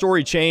 Another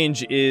story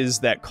change is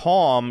that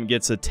Kalm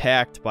gets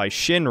attacked by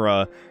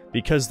Shinra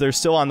because they're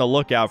still on the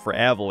lookout for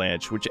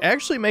Avalanche, which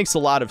actually makes a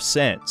lot of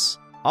sense.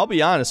 I'll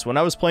be honest, when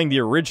I was playing the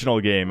original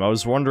game, I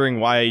was wondering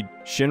why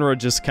Shinra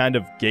just kind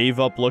of gave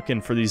up looking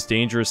for these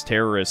dangerous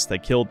terrorists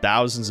that killed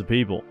thousands of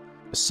people.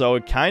 So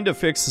it kind of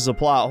fixes a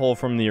plot hole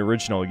from the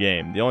original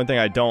game. The only thing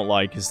I don't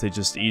like is they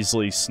just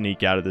easily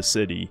sneak out of the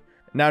city.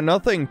 Now,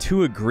 nothing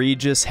too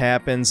egregious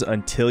happens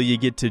until you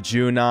get to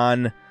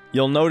Junon.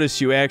 You'll notice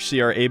you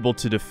actually are able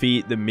to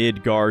defeat the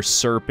Midgar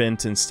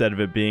serpent instead of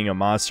it being a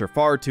monster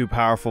far too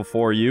powerful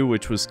for you,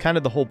 which was kind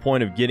of the whole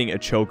point of getting a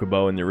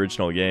chocobo in the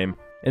original game.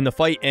 And the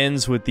fight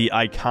ends with the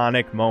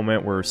iconic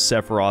moment where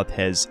Sephiroth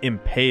has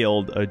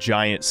impaled a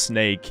giant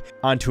snake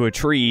onto a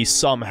tree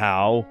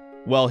somehow.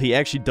 Well, he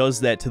actually does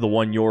that to the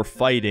one you're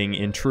fighting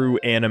in true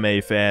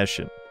anime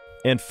fashion.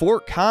 And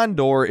Fort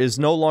Condor is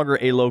no longer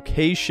a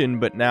location,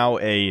 but now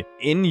a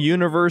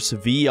in-universe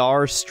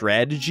VR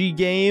strategy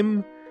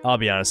game. I'll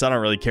be honest, I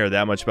don't really care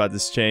that much about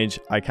this change.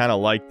 I kind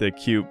of like the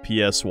cute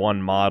PS1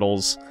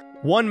 models.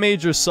 One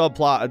major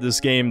subplot of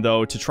this game,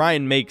 though, to try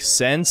and make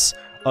sense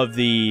of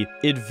the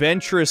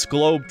adventurous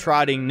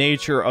globe-trotting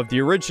nature of the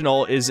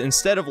original is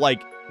instead of,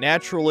 like,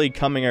 naturally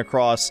coming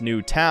across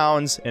new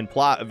towns and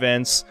plot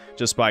events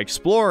just by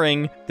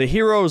exploring, the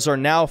heroes are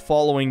now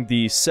following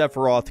the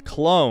Sephiroth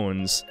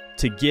clones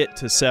to get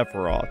to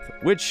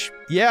Sephiroth. Which,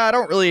 yeah, I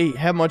don't really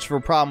have much of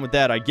a problem with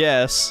that, I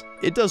guess.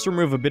 It does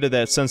remove a bit of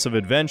that sense of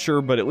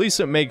adventure, but at least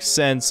it makes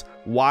sense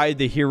why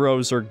the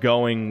heroes are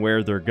going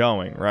where they're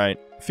going, right?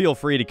 Feel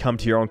free to come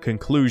to your own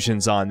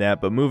conclusions on that,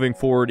 but moving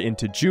forward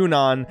into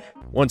Junon,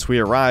 once we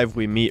arrive,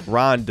 we meet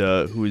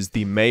Rhonda, who is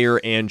the mayor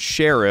and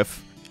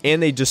sheriff,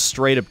 and they just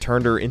straight up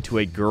turned her into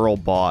a girl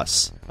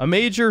boss. A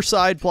major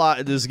side plot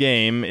of this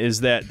game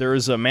is that there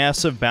is a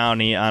massive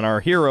bounty on our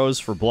heroes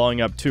for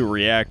blowing up 2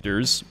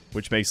 reactors,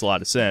 which makes a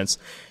lot of sense,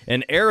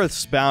 and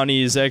Aerith's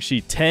bounty is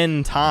actually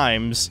 10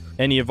 times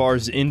any of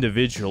ours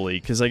individually,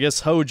 because I guess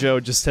Hojo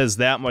just has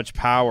that much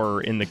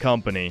power in the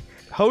company.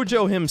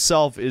 Hojo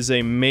himself is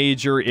a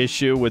major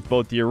issue with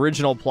both the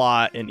original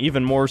plot and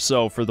even more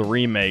so for the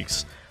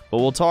remakes, but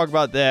we'll talk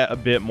about that a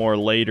bit more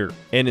later.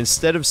 And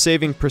instead of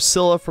saving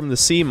Priscilla from the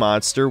sea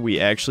monster,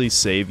 we actually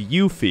save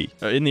Yuffie.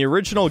 In the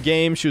original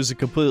game, she was a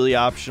completely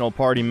optional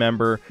party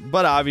member,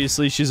 but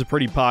obviously she's a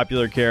pretty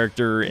popular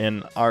character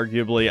and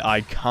arguably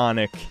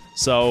iconic.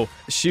 So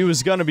she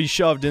was gonna be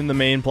shoved in the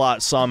main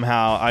plot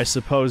somehow. I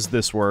suppose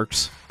this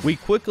works. We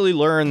quickly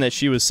learn that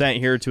she was sent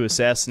here to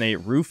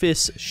assassinate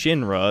Rufus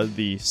Shinra,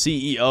 the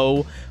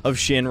CEO of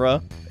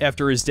Shinra,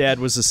 after his dad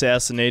was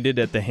assassinated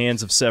at the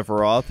hands of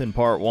Sephiroth in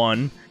Part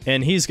 1,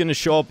 and he's going to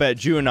show up at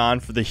Junon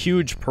for the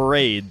huge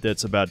parade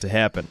that's about to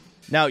happen.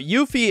 Now,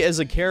 Yuffie as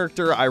a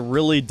character, I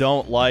really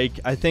don't like.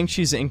 I think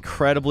she's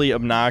incredibly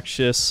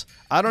obnoxious.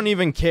 I don't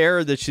even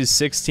care that she's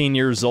 16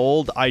 years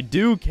old. I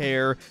do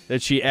care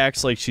that she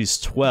acts like she's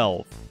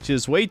 12. She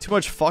has way too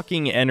much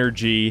fucking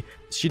energy.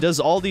 She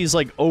does all these,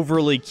 like,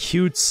 overly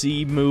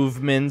cutesy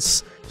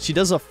movements. She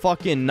does a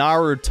fucking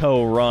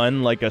Naruto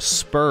run like a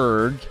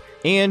Spurg.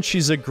 And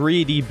she's a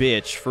greedy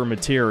bitch for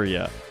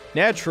materia.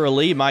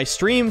 Naturally, my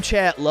stream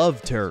chat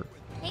loved her.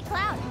 Hey,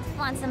 Cloud.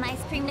 Want some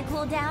ice cream to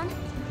cool down?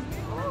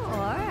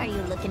 Or are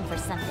you looking for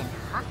something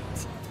hot?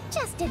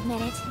 Just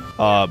admit it.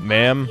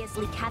 Ma'am?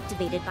 Obviously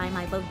captivated by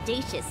my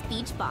bodacious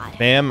speech bot.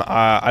 Ma'am,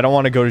 I don't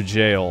want to go to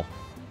jail.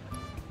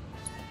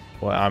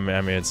 Well, I'm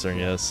answering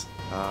yes.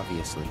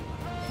 Obviously.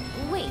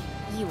 Wait,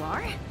 you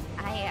are?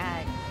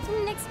 I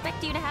didn't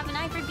expect you to have an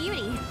eye for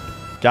beauty.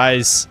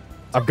 Guys,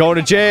 I'm going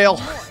to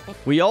jail.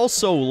 We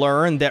also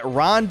learned that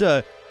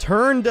Rhonda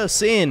turned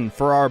us in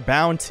for our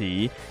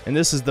bounty, and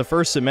this is the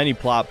first of many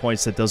plot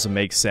points that doesn't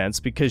make sense,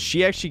 because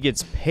she actually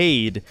gets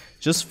paid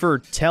just for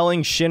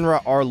telling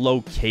Shinra our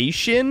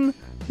location?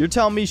 You're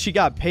telling me she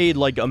got paid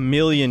like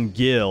 1,000,000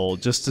 gil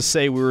just to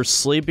say we were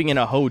sleeping in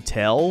a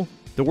hotel?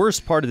 The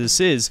worst part of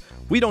this is,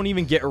 we don't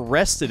even get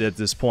arrested at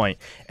this point.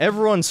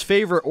 Everyone's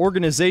favorite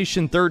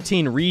Organization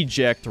 13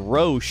 reject,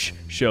 Roche,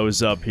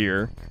 shows up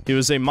here. He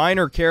was a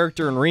minor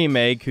character in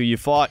Remake who you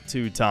fought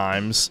 2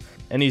 times.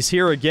 And he's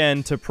here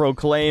again to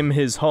proclaim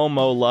his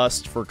homo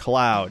lust for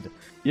Cloud.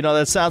 You know,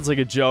 that sounds like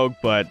a joke,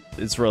 but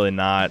it's really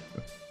not.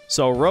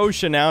 So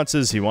Roche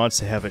announces he wants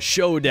to have a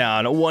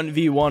showdown, a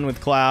 1v1 with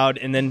Cloud,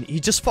 and then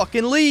he just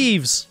fucking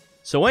leaves!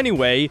 So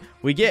anyway,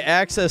 we get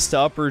access to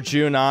Upper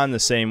Junon the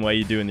same way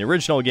you do in the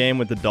original game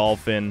with the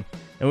dolphin,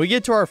 and we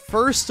get to our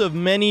first of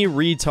many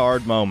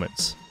retard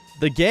moments.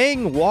 The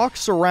gang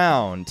walks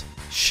around,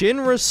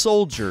 Shinra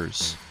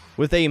soldiers,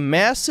 with a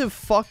massive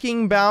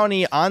fucking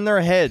bounty on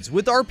their heads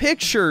with our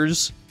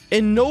pictures,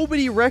 and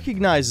nobody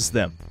recognizes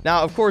them.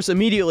 Now, of course,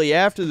 immediately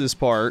after this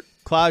part,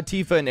 Cloud,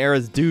 Tifa, and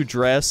Aerith do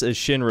dress as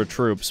Shinra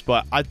troops,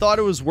 but I thought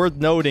it was worth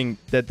noting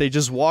that they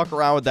just walk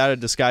around without a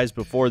disguise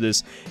before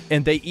this,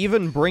 and they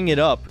even bring it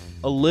up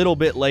a little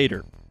bit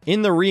later.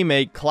 In the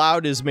remake,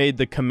 Cloud is made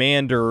the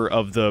commander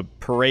of the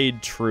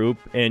parade troop,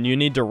 and you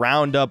need to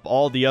round up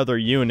all the other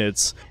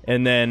units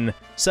and then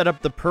set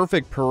up the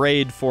perfect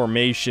parade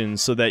formation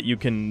so that you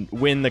can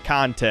win the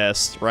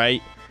contest,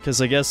 right?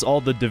 Because I guess all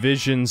the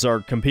divisions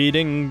are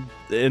competing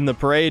in the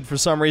parade for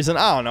some reason.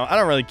 I don't know. I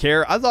don't really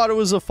care. I thought it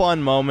was a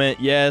fun moment.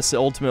 Yes, it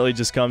ultimately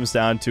just comes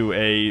down to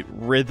a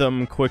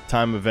rhythm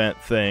QuickTime event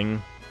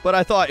thing. But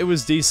I thought it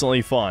was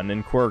decently fun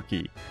and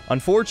quirky.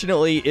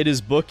 Unfortunately, it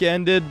is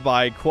bookended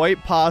by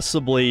quite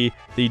possibly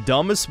the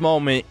dumbest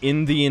moment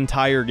in the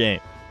entire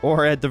game.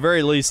 Or at the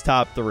very least,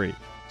 top 3.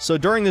 So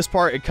during this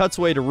part, it cuts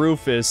away to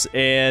Rufus,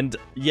 and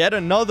yet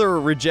another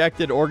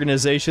rejected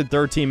Organization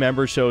 13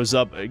 member shows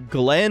up,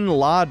 Glenn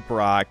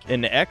Lodbrok,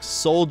 an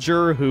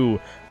ex-soldier who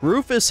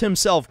Rufus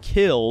himself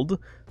killed.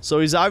 So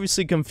he's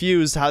obviously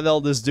confused how the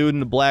hell this dude in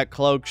the black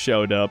cloak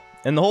showed up.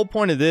 And the whole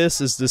point of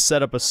this is to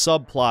set up a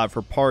subplot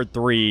for part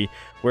 3,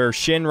 where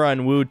Shinra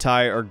and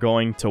Wutai are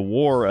going to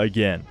war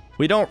again.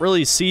 We don't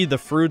really see the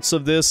fruits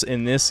of this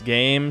in this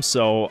game,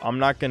 so I'm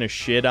not going to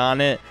shit on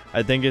it.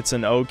 I think it's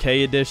an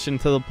okay addition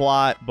to the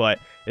plot, but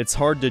it's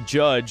hard to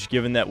judge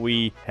given that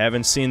we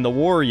haven't seen the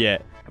war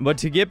yet. But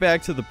to get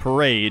back to the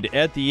parade,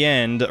 at the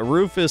end,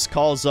 Rufus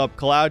calls up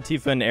Cloud,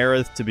 Tifa, and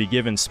Aerith to be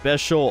given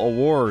special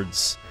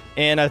awards.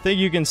 And I think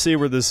you can see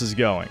where this is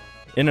going.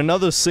 In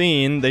another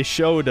scene, they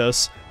showed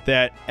us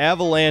that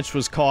Avalanche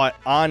was caught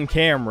on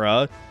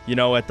camera, you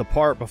know, at the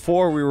part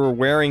before we were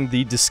wearing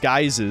the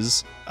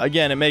disguises.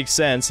 Again, it makes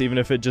sense, even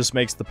if it just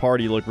makes the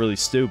party look really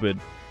stupid.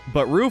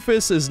 But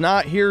Rufus is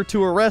not here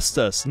to arrest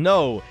us.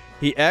 No,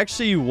 he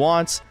actually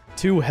wants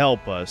to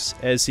help us,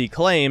 as he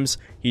claims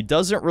he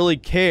doesn't really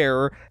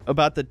care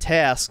about the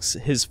tasks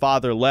his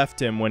father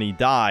left him when he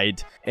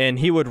died, and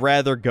he would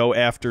rather go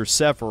after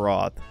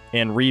Sephiroth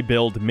and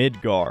rebuild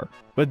Midgar.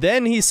 But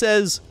then he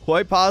says,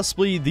 quite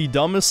possibly the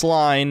dumbest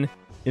line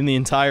in the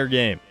entire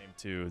game,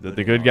 too, that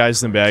the good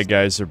guys and the bad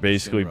guys are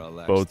basically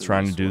both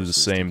trying to do the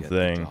same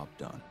thing.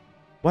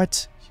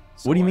 What?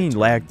 What do you mean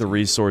lack the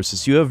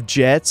resources? You have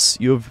jets,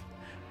 you have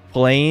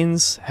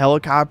planes,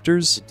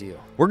 helicopters.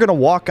 We're gonna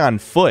walk on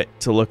foot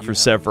to look for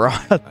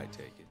Sephiroth.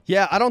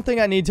 Yeah, I don't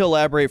think I need to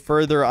elaborate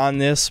further on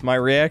this. My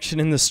reaction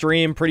in the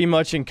stream pretty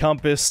much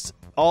encompassed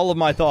all of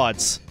my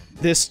thoughts.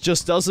 This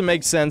just doesn't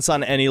make sense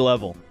on any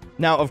level.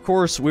 Now, of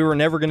course, we were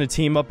never going to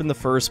team up in the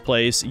first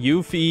place.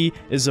 Yuffie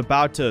is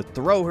about to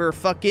throw her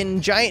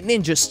fucking giant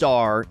ninja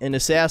star and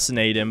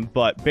assassinate him,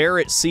 but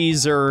Barrett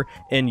sees her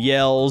and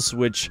yells,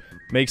 which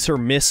makes her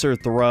miss her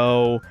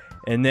throw.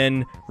 And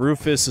then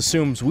Rufus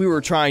assumes we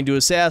were trying to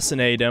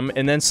assassinate him,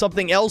 and then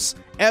something else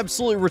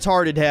absolutely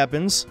retarded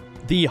happens.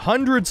 The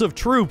hundreds of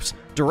troops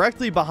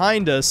directly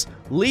behind us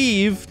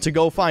leave to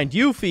go find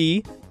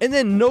Yuffie, and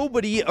then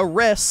nobody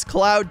arrests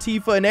Cloud,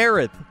 Tifa, and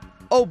Aerith.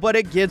 Oh, but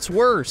it gets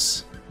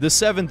worse. The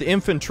 7th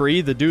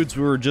Infantry, the dudes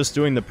we were just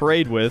doing the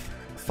parade with,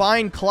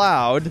 find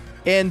Cloud,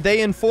 and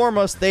they inform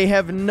us they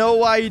have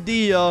no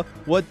idea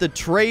what the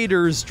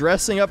traitors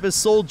dressing up as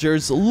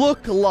soldiers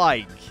look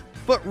like.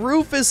 But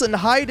Rufus and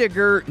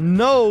Heidegger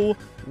know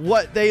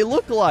what they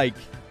look like.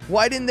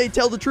 Why didn't they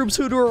tell the troops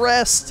who to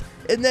arrest?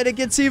 And then it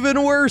gets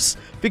even worse,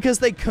 because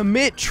they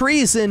commit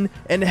treason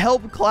and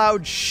help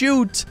Cloud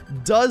shoot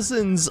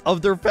dozens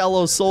of their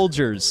fellow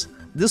soldiers.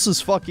 This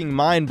was fucking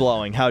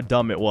mind-blowing how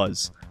dumb it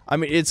was. I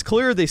mean, it's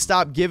clear they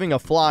stopped giving a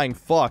flying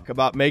fuck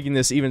about making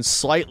this even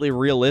slightly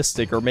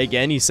realistic or make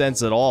any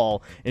sense at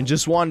all, and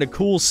just wanted a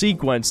cool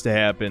sequence to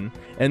happen.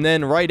 And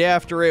then right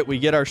after it, we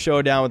get our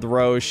showdown with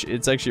Roche.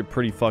 It's actually a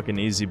pretty fucking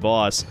easy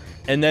boss.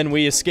 And then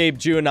we escape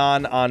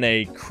Junon on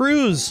a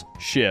cruise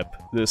ship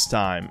this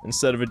time,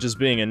 instead of it just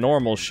being a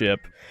normal ship.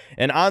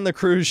 And on the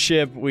cruise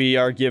ship, we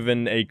are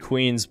given a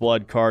Queen's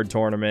Blood card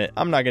tournament.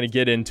 I'm not going to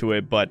get into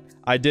it, but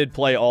I did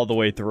play all the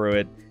way through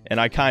it,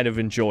 and I kind of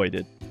enjoyed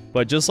it.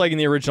 But just like in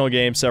the original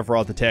game,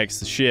 Sephiroth attacks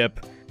the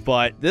ship.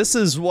 But this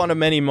is one of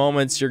many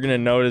moments you're going to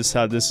notice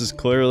how this is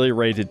clearly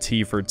rated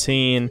T for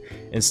teen.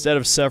 Instead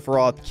of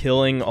Sephiroth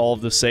killing all of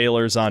the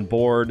sailors on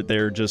board,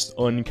 they're just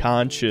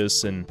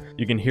unconscious, and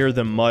you can hear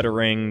them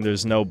muttering.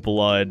 There's no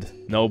blood.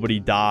 Nobody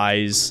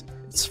dies.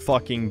 It's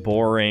fucking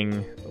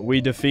boring.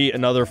 We defeat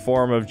another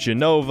form of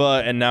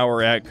Genova, and now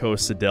we're at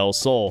Costa del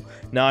Sol.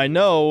 Now, I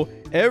know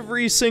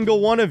every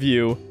single one of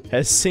you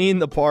has seen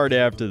the part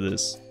after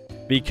this,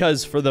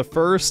 because for the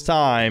first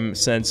time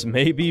since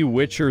maybe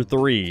Witcher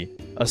 3,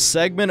 a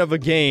segment of a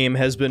game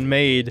has been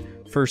made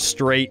for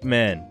straight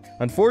men.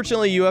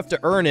 Unfortunately, you have to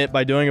earn it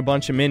by doing a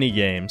bunch of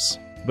mini-games,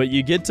 but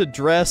you get to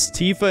dress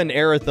Tifa and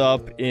Aerith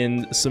up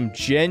in some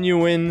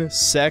genuine,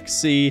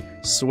 sexy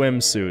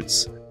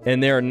swimsuits,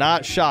 and they're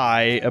not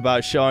shy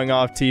about showing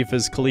off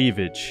Tifa's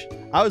cleavage.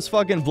 I was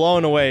fucking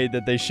blown away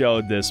that they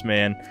showed this,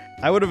 man.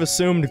 I would have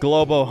assumed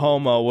Globo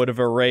Homo would have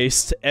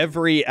erased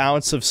every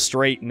ounce of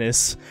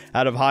straightness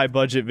out of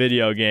high-budget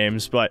video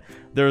games, but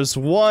there's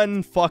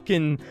one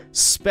fucking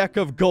speck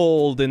of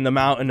gold in the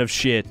mountain of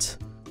shit.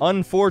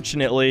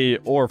 Unfortunately,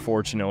 or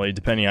fortunately,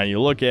 depending on how you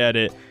look at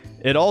it,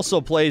 it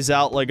also plays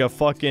out like a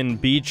fucking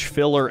beach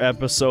filler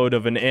episode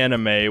of an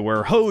anime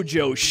where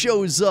Hojo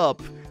shows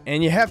up,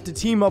 and you have to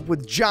team up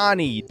with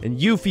Johnny, and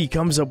Yuffie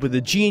comes up with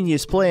a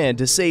genius plan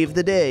to save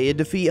the day and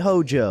defeat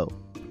Hojo.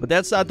 But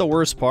that's not the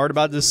worst part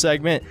about this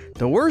segment.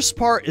 The worst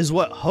part is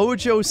what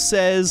Hojo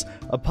says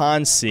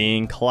upon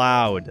seeing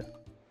Cloud.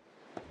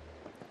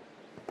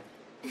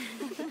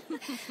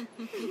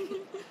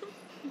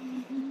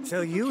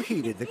 So you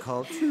heeded the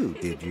call too,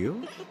 did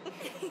you?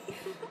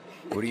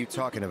 What are you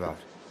talking about?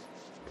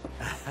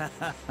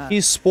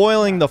 He's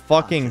spoiling the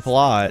fucking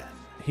plot.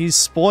 He's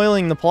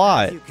spoiling the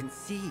plot. You can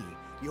see,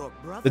 your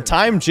brother. The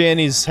time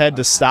Janny's had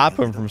to stop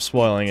him from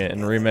spoiling it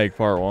in Remake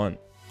Part 1.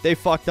 They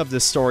fucked up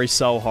this story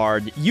so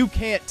hard. You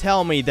can't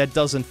tell me that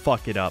doesn't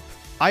fuck it up.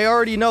 I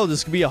already know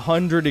this could be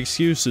 100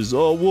 excuses.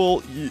 Oh, well,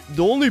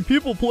 the only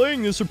people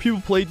playing this are people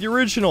who played the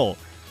original.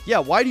 Yeah,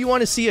 why do you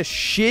want to see a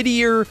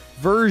shittier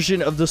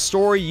version of the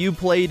story you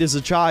played as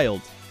a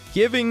child?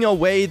 Giving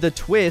away the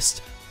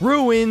twist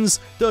ruins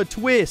the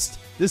twist.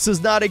 This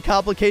is not a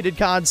complicated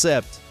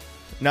concept.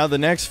 Now, the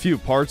next few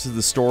parts of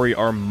the story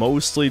are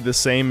mostly the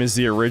same as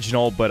the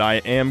original, but I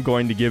am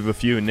going to give a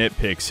few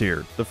nitpicks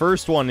here. The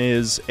first one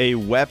is a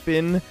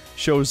weapon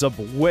shows up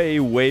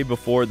way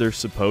before they're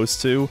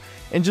supposed to,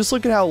 and just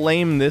look at how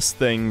lame this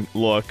thing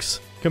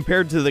looks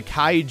compared to the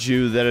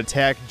kaiju that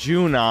attacked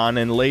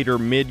Junon and later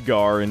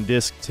Midgar in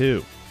Disc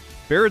 2.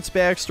 Barrett's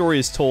backstory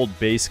is told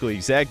basically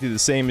exactly the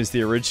same as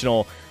the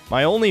original.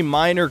 My only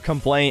minor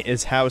complaint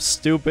is how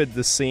stupid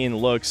the scene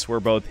looks where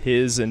both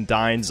his and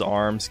Dine's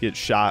arms get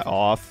shot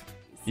off.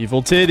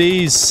 Evil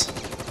titties!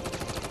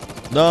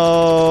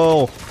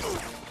 No!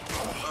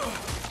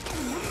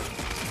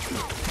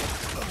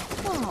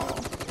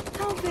 Oh,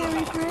 how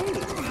very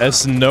brave.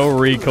 That's no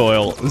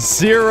recoil.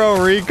 Zero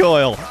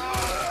recoil!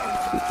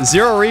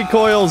 Zero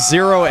recoil,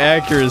 zero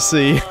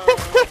accuracy.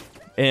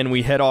 And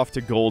we head off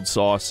to Gold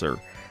Saucer.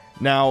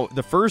 Now,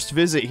 the first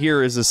visit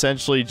here is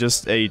essentially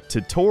just a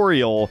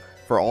tutorial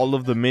for all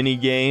of the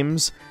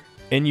mini-games,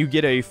 and you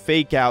get a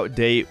fake-out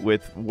date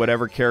with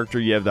whatever character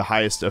you have the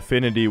highest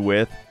affinity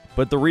with,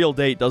 but the real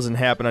date doesn't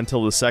happen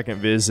until the second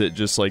visit,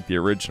 just like the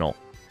original.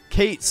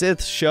 Cait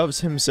Sith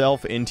shoves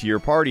himself into your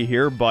party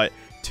here, but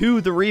to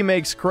the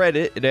remake's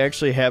credit, it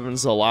actually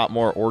happens a lot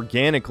more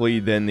organically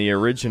than the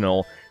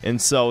original,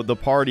 and so the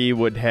party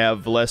would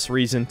have less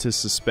reason to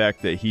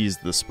suspect that he's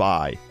the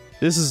spy.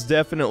 This is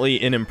definitely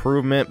an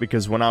improvement,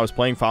 because when I was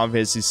playing Final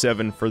Fantasy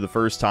VII for the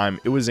first time,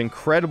 it was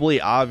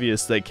incredibly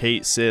obvious that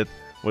Cait Sith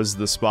was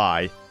the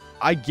spy.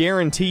 I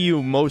guarantee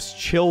you most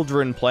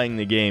children playing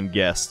the game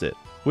guessed it,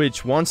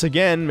 which once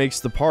again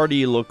makes the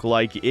party look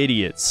like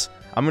idiots.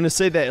 I'm going to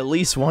say that at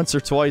least once or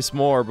twice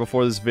more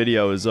before this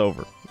video is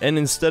over. And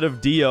instead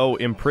of Dio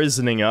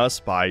imprisoning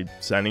us by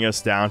sending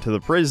us down to the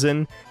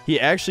prison, he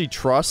actually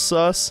trusts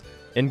us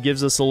and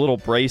gives us a little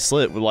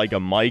bracelet with like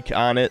a mic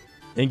on it,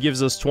 and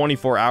gives us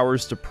 24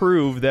 hours to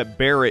prove that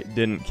Barrett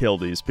didn't kill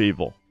these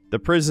people. The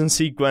prison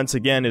sequence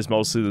again is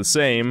mostly the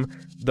same,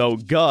 though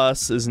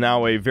Gus is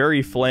now a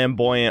very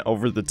flamboyant,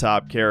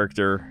 over-the-top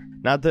character.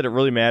 Not that it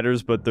really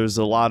matters, but there's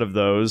a lot of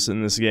those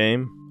in this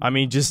game. I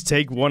mean, just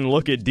take one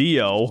look at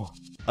Dio.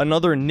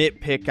 Another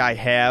nitpick I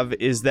have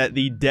is that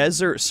the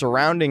desert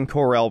surrounding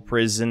Corel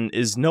Prison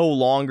is no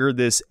longer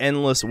this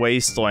endless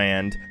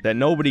wasteland that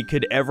nobody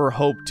could ever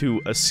hope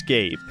to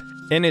escape.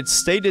 And it's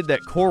stated that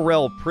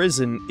Corel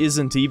Prison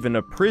isn't even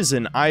a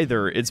prison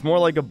either. It's more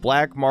like a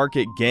black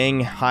market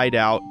gang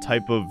hideout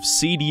type of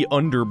seedy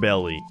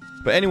underbelly.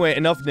 But anyway,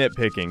 enough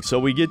nitpicking. So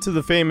we get to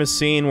the famous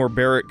scene where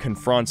Barrett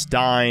confronts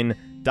Dine.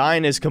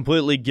 Dine has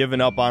completely given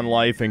up on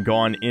life and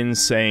gone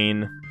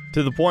insane,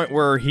 to the point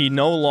where he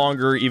no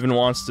longer even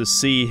wants to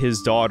see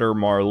his daughter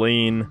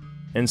Marlene.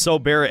 And so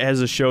Barrett has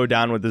a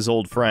showdown with his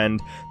old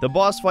friend. The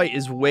boss fight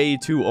is way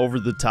too over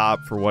the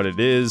top for what it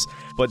is,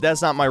 but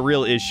that's not my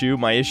real issue.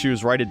 My issue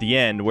is right at the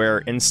end, where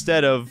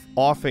instead of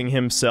offing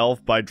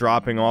himself by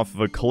dropping off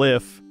of a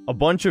cliff, a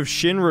bunch of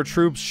Shinra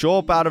troops show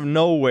up out of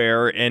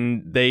nowhere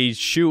and they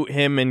shoot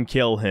him and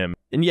kill him.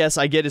 And yes,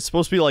 I get it's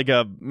supposed to be like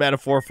a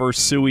metaphor for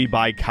Sui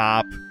by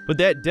cop, but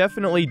that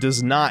definitely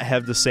does not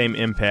have the same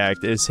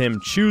impact as him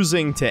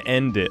choosing to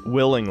end it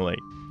willingly.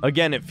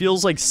 Again, it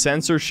feels like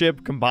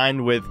censorship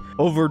combined with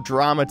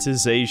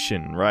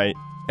over-dramatization, right?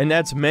 And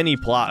that's many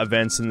plot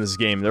events in this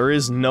game. There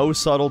is no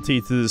subtlety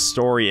to this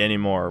story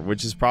anymore,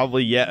 which is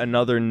probably yet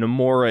another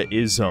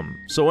Nomura-ism.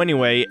 So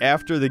anyway,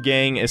 after the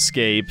gang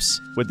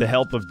escapes, with the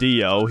help of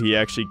Dio, he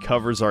actually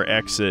covers our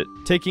exit,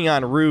 taking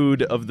on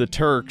Rude of the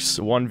Turks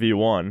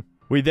 1v1.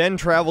 We then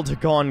travel to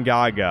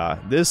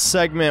Gongaga. This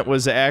segment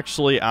was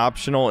actually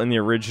optional in the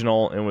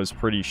original and was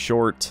pretty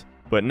short.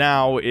 But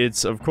now,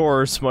 it's, of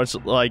course, much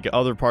like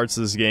other parts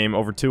of this game,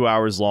 over 2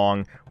 hours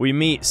long. We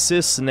meet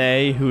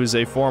Sisney, who is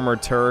a former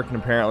Turk, and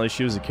apparently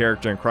she was a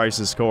character in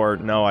Crisis Core.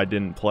 No, I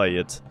didn't play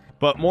it.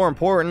 But more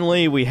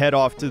importantly, we head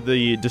off to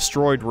the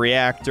destroyed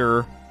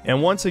reactor,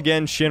 and once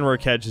again, Shinra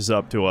catches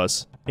up to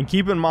us. And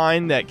keep in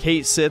mind that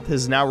Kate Sith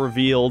has now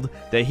revealed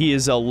that he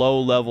is a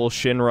low-level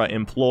Shinra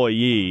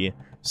employee.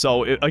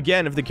 So,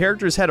 again, if the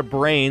characters had a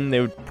brain,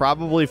 they would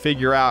probably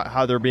figure out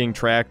how they're being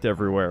tracked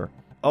everywhere.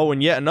 Oh,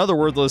 and yet another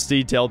wordless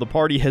detail, the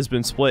party has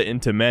been split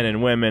into men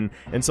and women,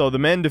 and so the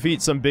men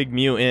defeat some big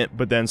mutant,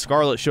 but then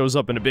Scarlet shows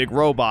up in a big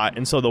robot,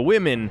 and so the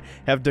women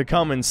have to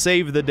come and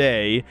save the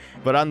day.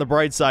 But on the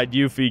bright side,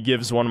 Yuffie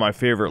gives one of my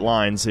favorite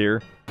lines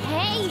here.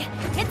 Hey,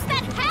 it's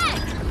that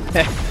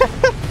hag!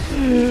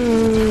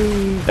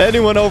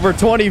 Anyone over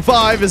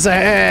 25 is a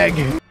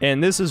hag!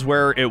 And this is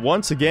where it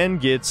once again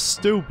gets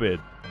stupid.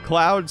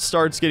 Cloud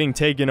starts getting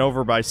taken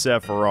over by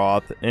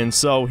Sephiroth, and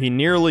so he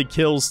nearly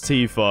kills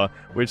Tifa,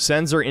 which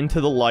sends her into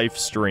the life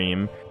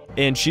stream,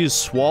 and she is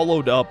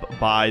swallowed up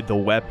by the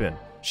weapon.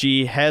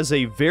 She has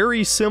a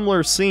very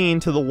similar scene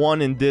to the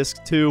one in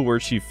Disc 2 where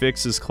she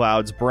fixes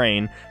Cloud's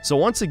brain, so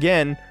once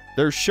again,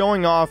 they're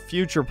showing off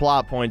future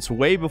plot points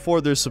way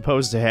before they're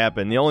supposed to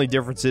happen. The only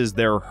difference is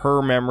they're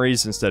her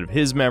memories instead of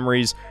his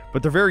memories,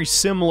 but they're very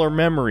similar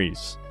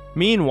memories.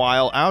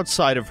 Meanwhile,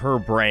 outside of her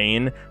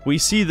brain, we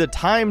see the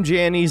Time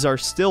Jannies are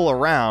still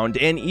around,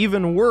 and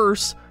even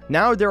worse,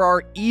 now there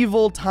are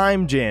evil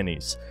Time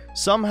Jannies.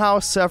 Somehow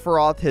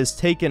Sephiroth has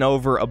taken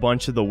over a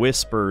bunch of the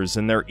Whispers,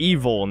 and they're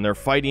evil, and they're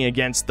fighting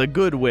against the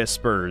good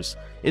Whispers.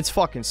 It's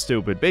fucking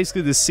stupid.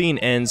 Basically, the scene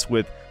ends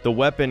with the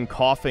weapon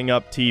coughing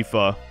up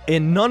Tifa,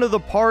 and none of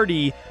the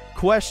party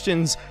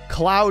questions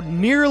Cloud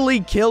nearly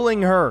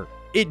killing her.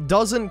 It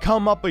doesn't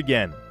come up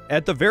again.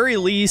 At the very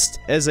least,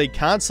 as a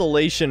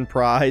consolation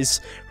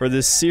prize for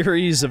this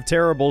series of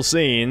terrible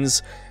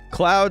scenes,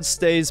 Cloud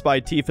stays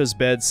by Tifa's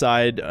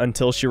bedside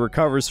until she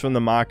recovers from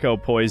the Mako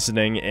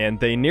poisoning, and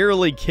they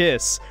nearly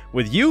kiss,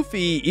 with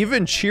Yuffie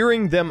even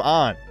cheering them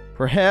on.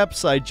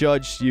 Perhaps I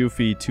judged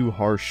Yuffie too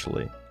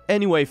harshly.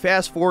 Anyway,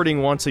 fast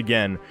forwarding once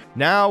again,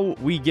 now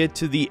we get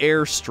to the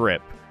airstrip,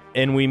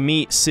 and we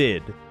meet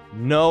Sid.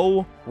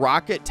 No,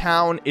 Rocket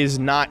Town is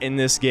not in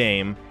this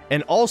game.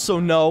 And also,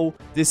 no,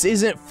 this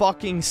isn't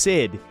fucking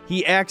Sid.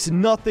 He acts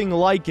nothing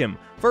like him.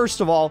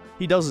 First of all,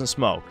 he doesn't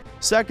smoke.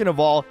 Second of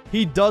all,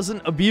 he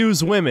doesn't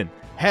abuse women.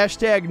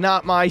 Hashtag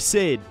not my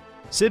Sid.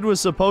 Sid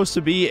was supposed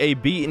to be a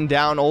beaten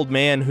down old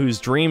man whose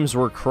dreams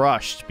were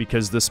crushed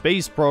because the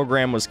space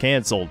program was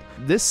canceled.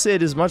 This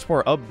Sid is much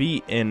more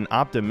upbeat and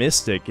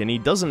optimistic, and he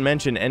doesn't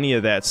mention any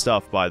of that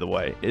stuff, by the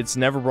way. It's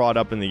never brought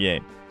up in the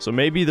game. So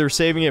maybe they're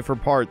saving it for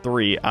part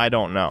 3, I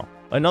don't know.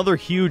 Another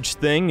huge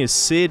thing is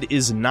Sid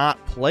is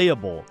not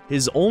playable.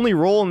 His only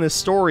role in this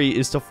story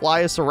is to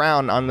fly us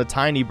around on the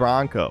tiny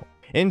Bronco.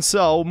 And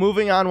so,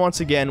 moving on once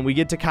again, we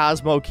get to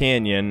Cosmo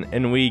Canyon,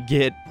 and we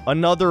get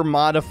another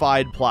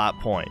modified plot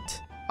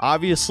point.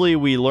 Obviously,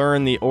 we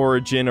learn the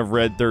origin of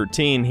Red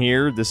 13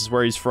 here. This is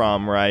where he's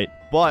from, right?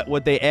 But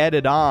what they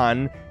added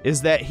on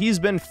is that he's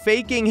been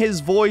faking his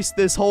voice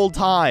this whole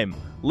time.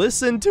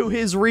 Listen to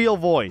his real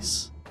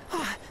voice.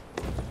 Oh,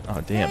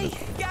 damn it.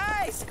 Hey,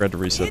 guys! Forgot to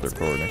reset the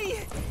recording. Me.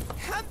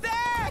 I'm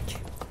back!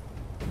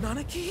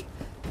 Nanaki?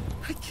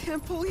 I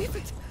can't believe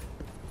it.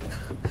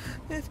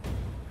 It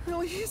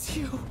really is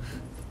you.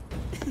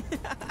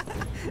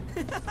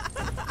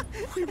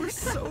 We were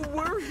so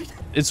worried.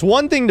 It's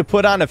one thing to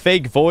put on a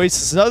fake voice,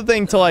 it's another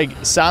thing to, like,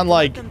 sound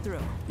like,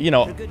 you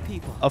know,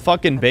 a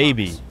fucking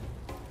baby.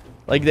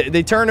 Like,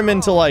 they turn him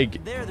into,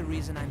 like, They're the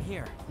reason I'm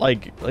here.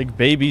 like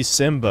baby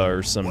Simba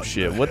or some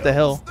shit. What the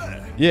hell?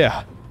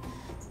 Yeah.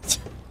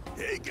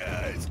 Hey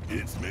guys,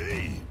 it's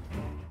me.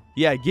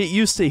 Yeah, get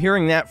used to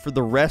hearing that for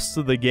the rest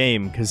of the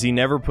game, because he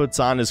never puts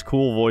on his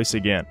cool voice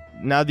again.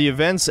 Now, the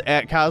events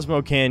at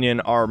Cosmo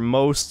Canyon are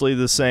mostly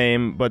the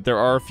same, but there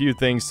are a few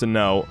things to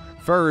note.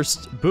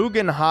 First,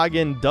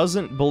 Bugenhagen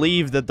doesn't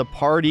believe that the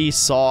party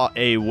saw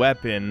a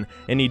weapon,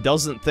 and he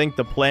doesn't think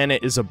the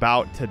planet is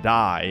about to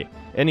die.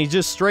 And he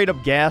just straight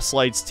up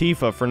gaslights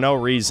Tifa for no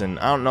reason.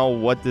 I don't know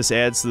what this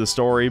adds to the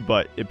story,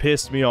 but it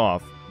pissed me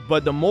off.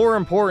 But the more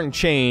important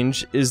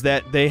change is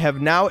that they have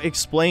now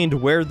explained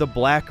where the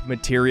black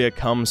materia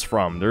comes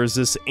from. There's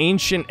this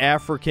ancient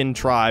African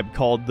tribe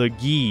called the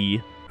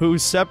Gi, who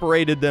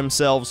separated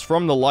themselves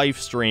from the life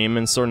stream,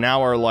 and so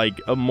now are like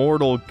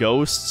immortal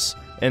ghosts,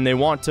 and they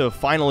want to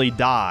finally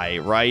die,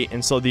 right?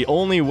 And so the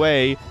only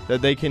way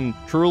that they can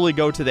truly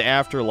go to the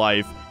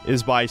afterlife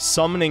is by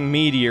summoning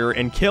Meteor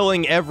and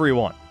killing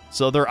everyone.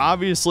 So they're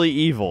obviously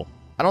evil.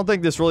 I don't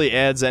think this really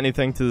adds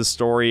anything to the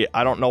story.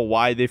 I don't know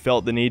why they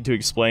felt the need to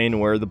explain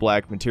where the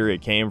black materia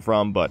came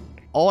from, but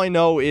all I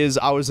know is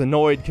I was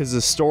annoyed because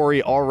the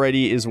story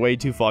already is way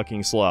too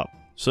fucking slow.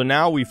 So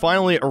now we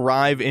finally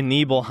arrive in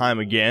Nibelheim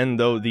again,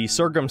 though the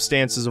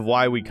circumstances of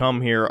why we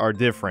come here are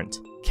different.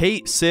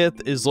 Cait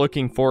Sith is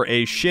looking for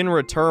a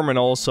Shinra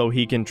terminal so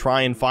he can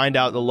try and find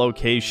out the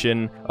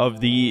location of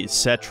the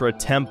Cetra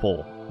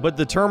Temple. But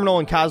the terminal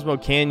in Cosmo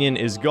Canyon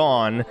is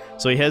gone,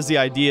 so he has the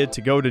idea to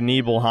go to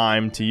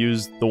Nibelheim to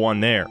use the one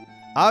there.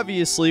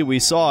 Obviously, we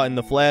saw in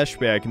the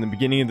flashback in the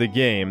beginning of the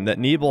game that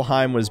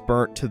Nibelheim was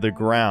burnt to the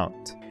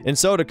ground. And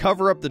so to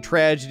cover up the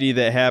tragedy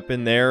that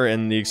happened there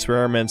and the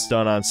experiments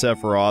done on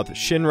Sephiroth,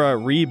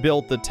 Shinra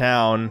rebuilt the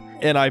town,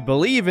 and I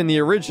believe in the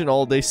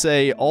original they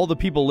say all the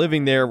people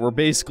living there were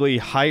basically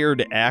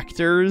hired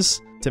actors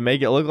to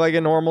make it look like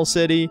a normal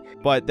city,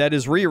 but that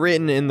is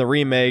rewritten in the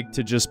remake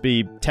to just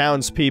be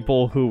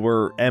townspeople who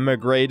were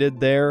emigrated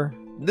there.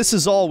 This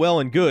is all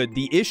well and good.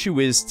 The issue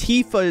is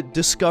Tifa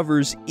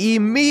discovers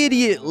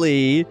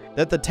immediately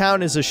that the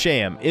town is a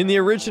sham. In the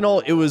original,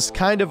 it was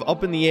kind of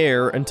up in the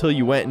air until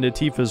you went into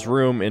Tifa's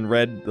room and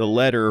read the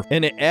letter,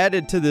 and it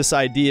added to this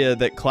idea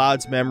that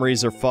Cloud's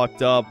memories are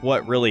fucked up,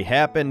 what really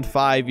happened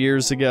 5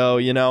 years ago,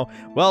 you know?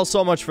 Well,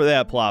 so much for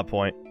that plot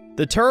point.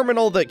 The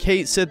terminal that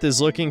Cait Sith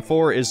is looking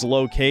for is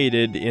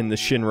located in the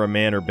Shinra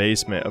Manor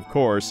basement, of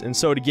course, and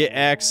so to get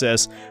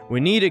access,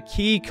 we need a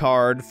key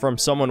card from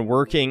someone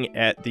working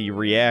at the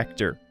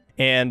reactor.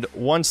 And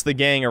once the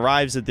gang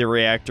arrives at the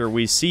reactor,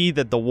 we see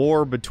that the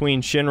war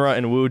between Shinra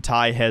and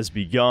Wutai has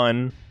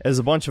begun, as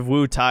a bunch of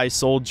Wutai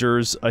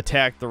soldiers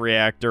attacked the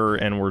reactor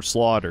and were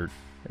slaughtered.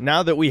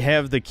 Now that we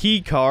have the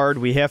key card,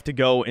 we have to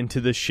go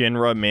into the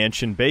Shinra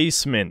mansion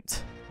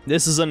basement.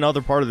 This is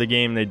another part of the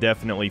game they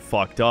definitely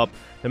fucked up.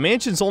 The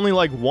mansion's only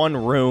like one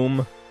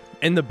room,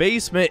 and the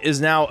basement is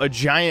now a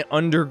giant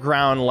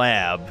underground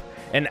lab,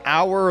 an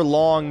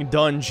hour-long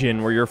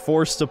dungeon where you're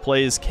forced to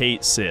play as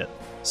Cait Sith.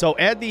 So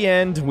at the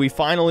end, we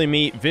finally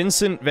meet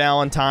Vincent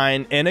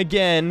Valentine, and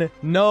again,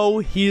 no,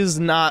 he is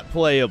not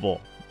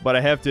playable. But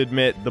I have to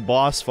admit, the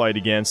boss fight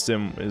against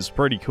him is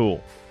pretty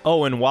cool.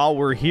 Oh, and while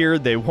we're here,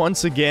 they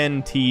once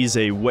again tease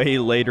a way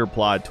later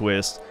plot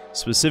twist,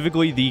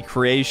 specifically the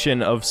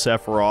creation of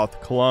Sephiroth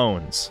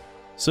clones.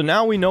 So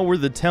now we know where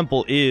the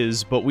temple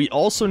is, but we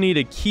also need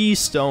a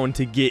keystone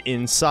to get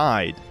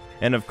inside.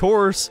 And of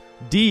course,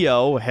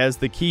 Dio has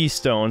the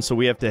keystone, so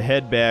we have to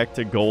head back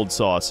to Gold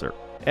Saucer.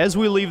 As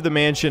we leave the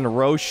mansion,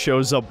 Roche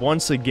shows up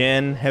once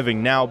again,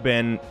 having now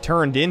been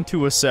turned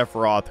into a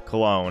Sephiroth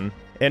clone.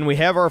 And we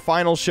have our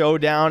final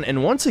showdown,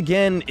 and once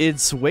again,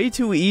 it's way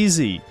too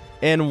easy.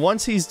 And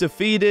once he's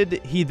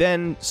defeated, he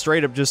then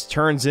straight up just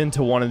turns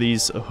into one of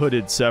these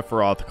hooded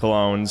Sephiroth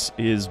clones.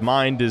 His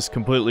mind is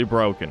completely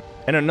broken.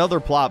 And another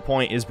plot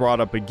point is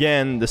brought up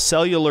again, the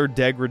cellular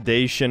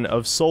degradation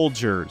of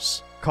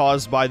soldiers,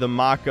 caused by the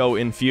Mako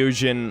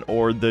infusion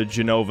or the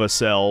Genova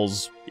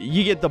cells.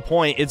 You get the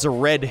point, it's a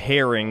red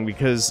herring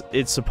because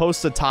it's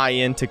supposed to tie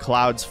into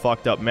Cloud's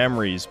fucked up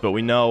memories, but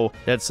we know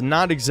that's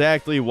not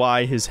exactly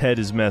why his head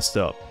is messed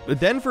up. But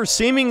then for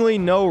seemingly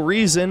no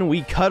reason,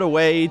 we cut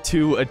away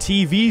to a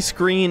TV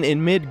screen in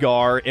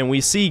Midgar and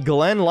we see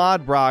Glenn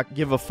Lodbrok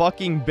give a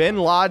fucking Bin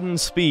Laden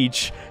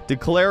speech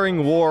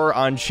declaring war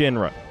on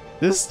Shinra.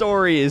 This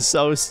story is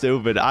so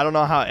stupid. I don't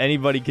know how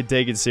anybody could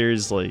take it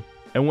seriously.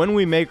 And when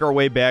we make our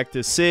way back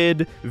to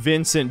Sid,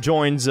 Vincent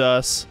joins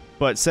us,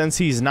 but since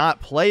he's not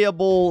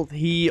playable,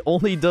 he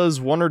only does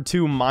one or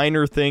two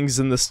minor things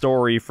in the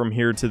story from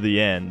here to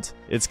the end.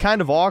 It's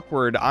kind of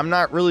awkward. I'm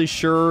not really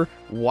sure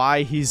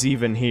why he's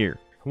even here.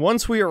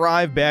 Once we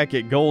arrive back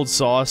at Gold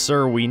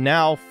Saucer, we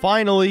now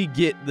finally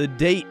get the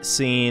date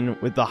scene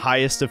with the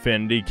highest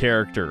affinity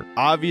character.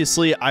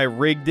 Obviously, I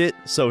rigged it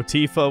so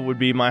Tifa would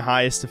be my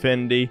highest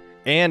affinity,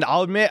 and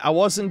I'll admit I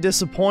wasn't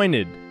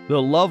disappointed.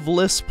 The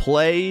loveless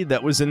play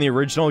that was in the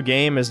original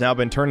game has now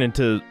been turned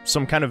into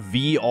some kind of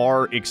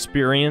VR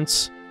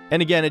experience. And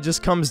again, it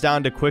just comes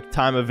down to quick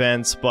time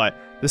events, but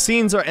the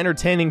scenes are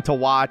entertaining to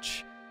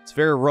watch. It's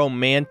very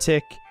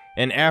romantic,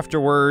 and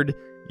afterward,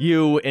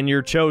 you and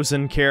your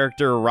chosen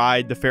character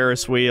ride the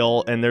Ferris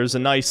wheel, and there's a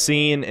nice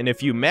scene, and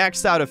if you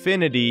maxed out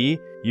affinity,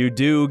 you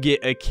do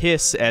get a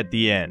kiss at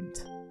the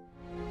end.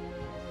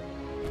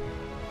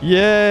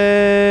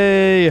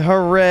 Yay!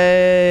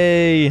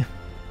 Hooray!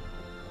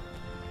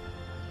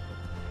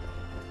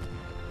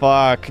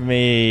 Fuck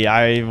me,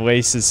 I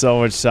wasted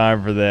so much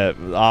time for that.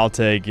 I'll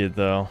take it,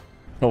 though.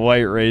 The white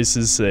race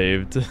is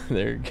saved.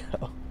 There you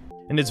go.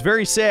 And it's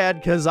very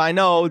sad, because I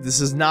know this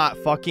is not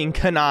fucking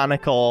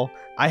canonical.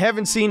 I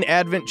haven't seen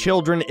Advent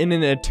Children in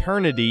an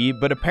eternity,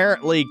 but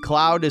apparently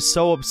Cloud is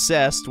so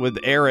obsessed with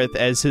Aerith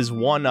as his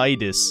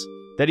one-itis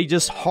that he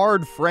just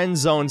hard friend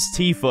zones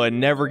Tifa and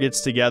never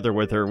gets together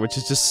with her, which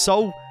is just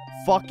so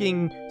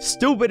fucking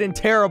stupid and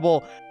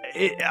terrible.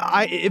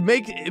 It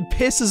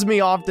pisses me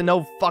off to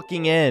no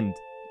fucking end.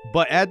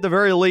 But at the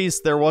very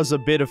least, there was a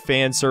bit of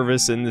fan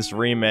service in this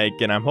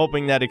remake, and I'm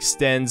hoping that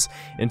extends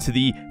into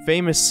the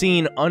famous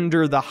scene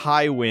under the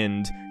high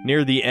wind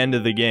near the end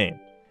of the game.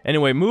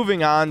 Anyway,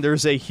 moving on,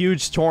 there's a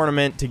huge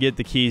tournament to get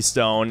the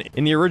Keystone.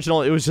 In the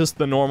original, it was just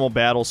the normal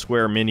Battle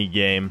Square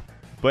minigame.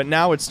 But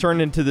now it's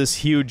turned into this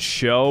huge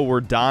show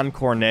where Don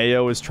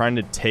Corneo is trying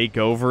to take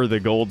over the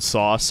Gold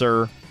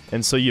Saucer.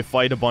 And so you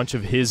fight a bunch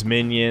of his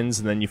minions,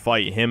 and then you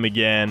fight him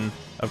again.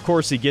 Of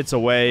course, he gets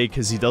away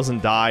because he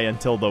doesn't die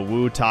until the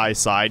Wu Tai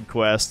side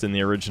quest in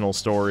the original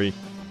story.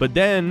 But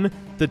then,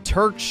 the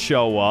Turks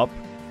show up.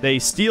 They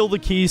steal the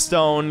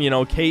Keystone, you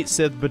know, Cait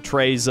Sith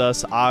betrays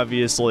us,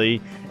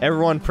 obviously.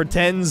 Everyone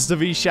pretends to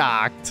be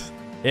shocked.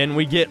 And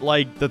we get,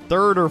 like, the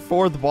third or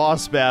fourth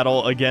boss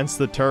battle against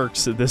the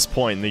Turks at this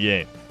point in the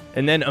game.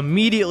 And then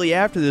immediately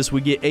after this,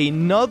 we get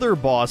another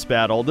boss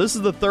battle. This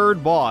is the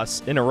third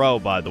boss in a row,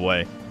 by the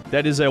way.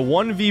 That is a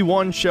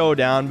 1v1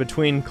 showdown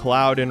between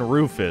Cloud and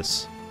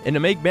Rufus. And to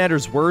make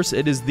matters worse,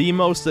 it is the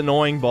most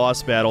annoying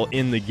boss battle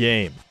in the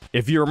game.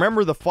 If you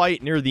remember the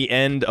fight near the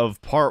end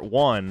of Part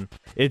 1,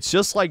 it's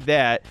just like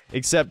that,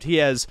 except he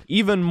has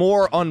even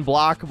more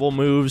unblockable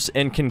moves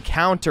and can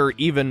counter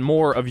even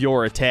more of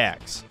your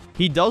attacks.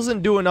 He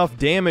doesn't do enough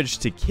damage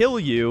to kill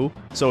you,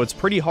 so it's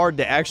pretty hard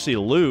to actually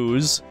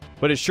lose,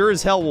 but it sure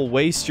as hell will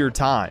waste your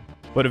time.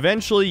 But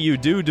eventually you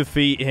do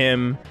defeat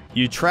him.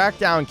 You track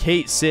down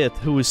Cait Sith,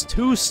 who is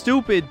too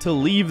stupid to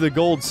leave the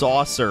Gold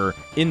Saucer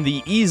in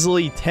the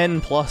easily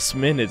 10+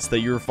 minutes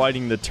that you're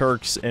fighting the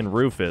Turks and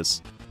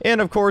Rufus.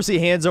 And of course he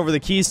hands over the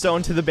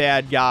Keystone to the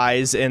bad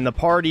guys, and the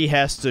party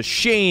has to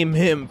shame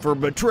him for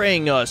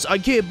betraying us. I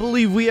can't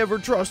believe we ever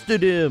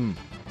trusted him.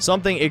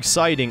 Something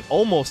exciting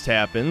almost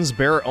happens.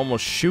 Barret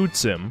almost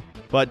shoots him,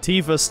 but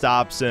Tifa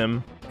stops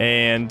him,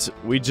 and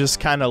we just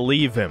kind of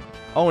leave him.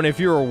 Oh, and if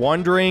you were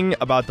wondering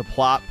about the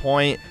plot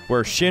point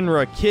where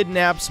Shinra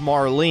kidnaps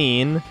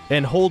Marlene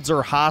and holds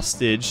her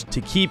hostage to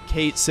keep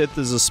Cait Sith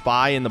as a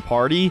spy in the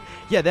party,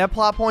 yeah, that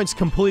plot point's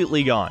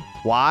completely gone.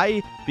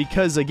 Why?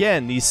 Because,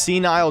 again, these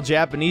senile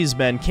Japanese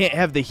men can't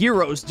have the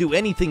heroes do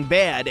anything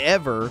bad,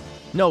 ever.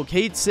 No,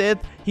 Cait Sith,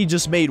 he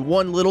just made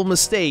one little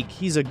mistake.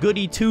 He's a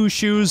goody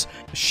two-shoes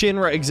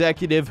Shinra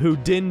executive who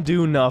didn't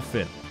do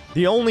nothing.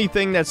 The only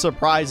thing that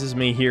surprises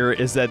me here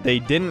is that they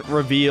didn't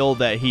reveal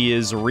that he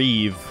is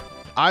Reeve.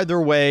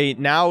 Either way,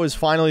 now is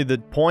finally the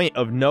point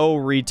of no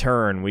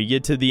return. We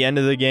get to the end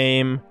of the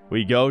game,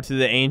 we go to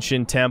the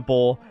ancient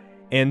temple,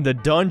 and the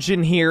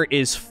dungeon here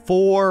is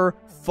 4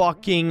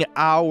 fucking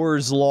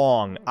hours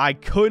long. I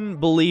couldn't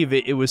believe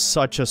it was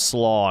such a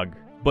slog.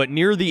 But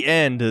near the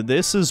end,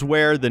 this is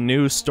where the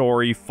new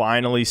story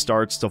finally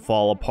starts to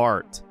fall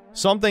apart.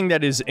 Something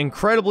that is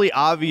incredibly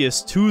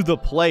obvious to the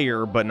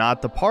player, but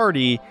not the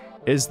party,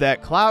 is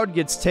that Cloud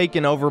gets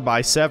taken over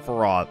by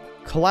Sephiroth.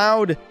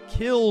 Cloud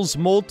kills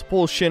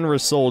multiple Shinra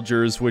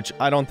soldiers, which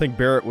I don't think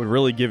Barret would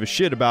really give a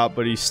shit about,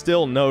 but he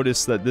still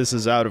noticed that this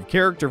is out of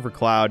character for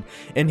Cloud,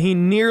 and he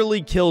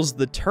nearly kills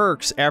the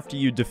Turks after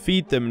you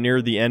defeat them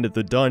near the end of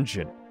the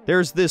dungeon.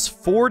 There's this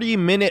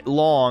 40-minute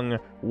long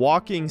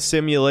walking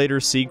simulator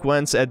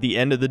sequence at the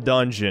end of the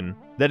dungeon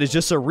that is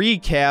just a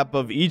recap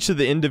of each of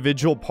the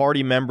individual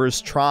party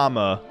members'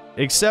 trauma,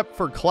 except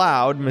for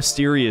Cloud,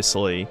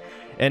 mysteriously.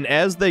 And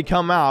as they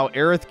come out,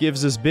 Aerith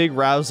gives this big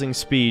rousing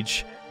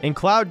speech, and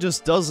Cloud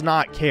just does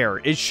not care.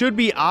 It should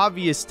be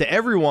obvious to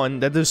everyone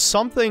that there's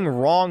something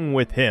wrong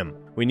with him.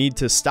 We need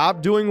to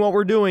stop doing what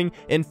we're doing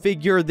and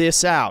figure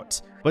this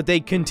out. But they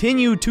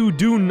continue to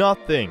do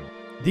nothing.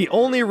 The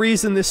only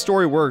reason this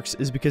story works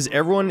is because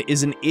everyone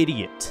is an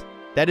idiot.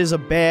 That is a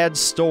bad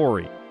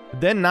story.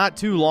 Then not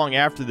too long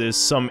after this,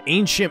 some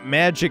ancient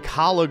magic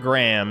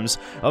holograms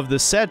of the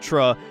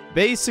Cetra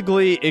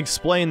basically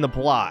explain the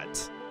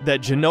plot.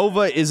 That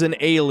Jenova is an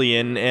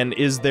alien and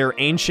is their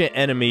ancient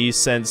enemy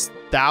since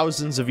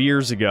thousands of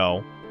years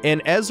ago.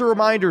 And as a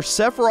reminder,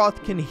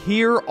 Sephiroth can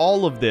hear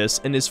all of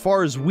this, and as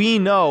far as we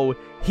know,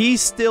 he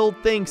still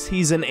thinks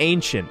he's an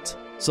ancient.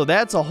 So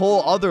that's a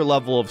whole other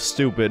level of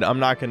stupid I'm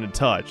not going to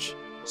touch.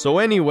 So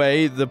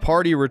anyway, the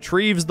party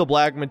retrieves the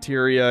black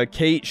materia,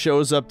 Kate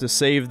shows up to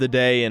save the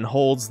day and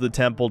holds the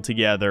temple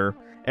together.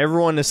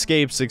 Everyone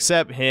escapes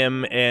except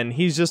him, and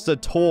he's just a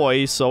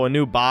toy, so a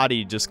new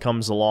body just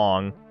comes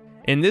along.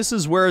 And this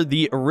is where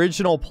the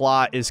original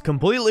plot is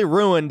completely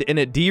ruined, and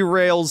it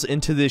derails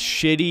into this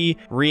shitty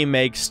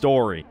remake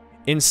story.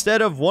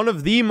 Instead of one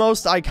of the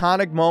most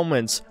iconic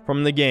moments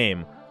from the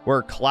game,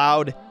 where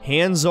Cloud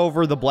hands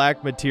over the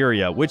black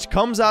materia, which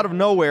comes out of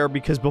nowhere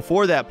because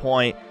before that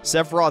point,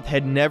 Sephiroth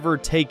had never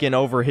taken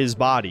over his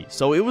body,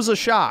 so it was a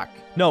shock.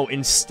 No,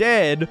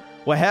 instead,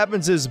 what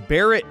happens is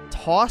Barret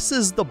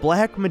tosses the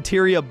black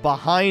materia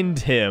behind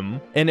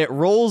him, and it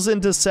rolls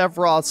into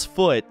Sephiroth's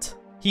foot.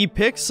 He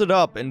picks it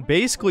up and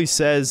basically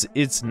says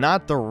it's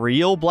not the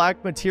real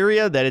black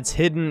materia, that it's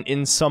hidden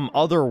in some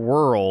other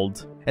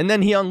world. And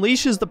then he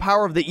unleashes the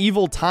power of the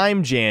evil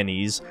time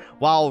Jannies,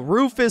 while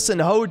Rufus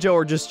and Hojo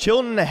are just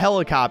chilling in a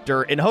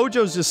helicopter, and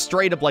Hojo's just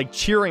straight up like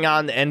cheering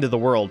on the end of the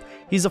world.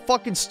 He's a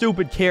fucking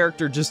stupid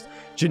character, just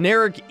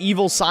generic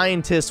evil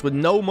scientist with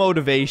no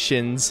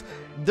motivations.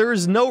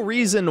 There's no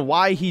reason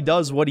why he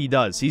does what he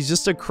does. He's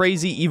just a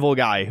crazy evil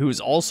guy who's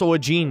also a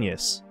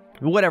genius.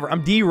 Whatever,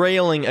 I'm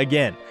derailing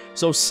again.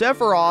 So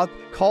Sephiroth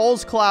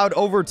calls Cloud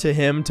over to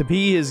him to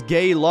be his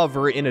gay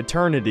lover in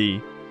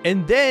eternity.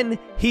 And then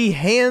he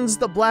hands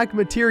the black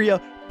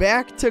materia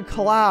back to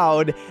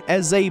Cloud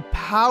as a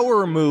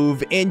power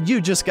move, and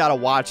you just gotta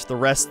watch the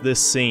rest of this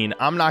scene.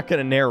 I'm not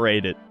gonna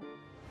narrate it.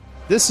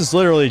 This is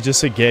literally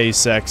just a gay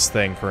sex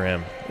thing for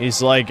him.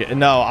 He's like,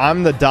 no,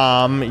 I'm the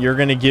dom, you're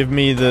gonna give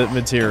me the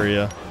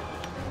materia.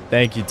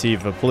 Thank you,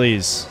 Tifa,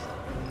 please.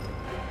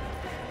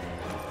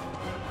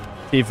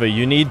 Tifa,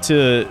 you need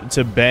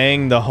to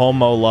bang the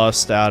homo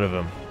lust out of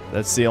him.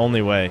 That's the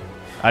only way.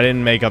 I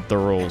didn't make up the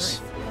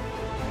rules.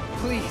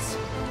 Please.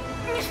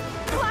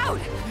 Cloud!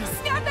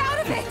 Snap out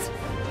of it!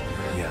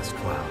 Yes,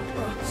 Cloud.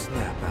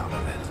 Snap out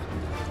of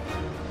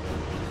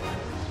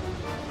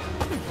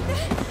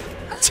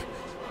it.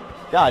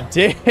 God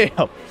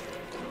damn.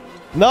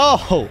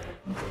 No!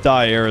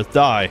 Die, Aerith,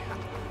 die.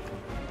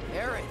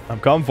 Aerith. I'm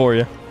coming for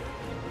you.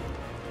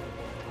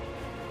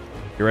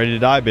 You ready to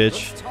die,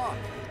 bitch? Let's talk.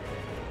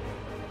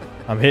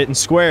 I'm hitting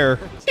square.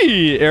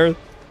 Hey, Aerith.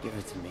 Give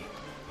it to me.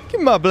 Give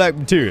me my black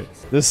material.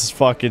 This is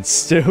fucking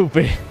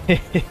stupid.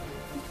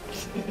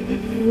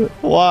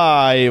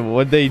 Why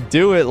would they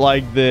do it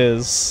like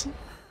this?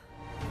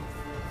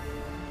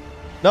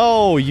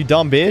 No, you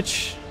dumb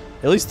bitch.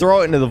 At least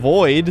throw it into the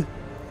void.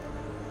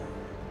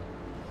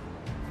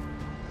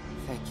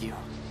 Thank you.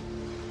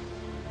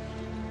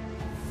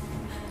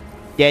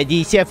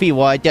 Daddy, Chefy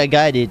what? I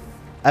got it.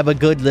 I'm a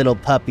good little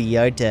puppy,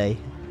 aren't I?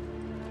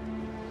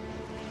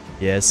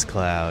 Yes,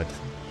 Cloud.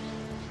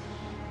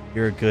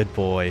 You're a good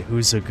boy.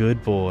 Who's a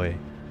good boy?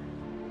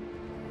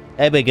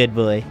 I'm a good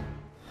boy.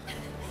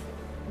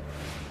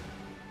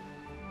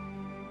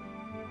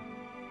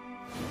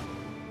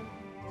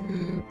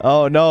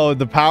 Oh no,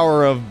 the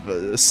power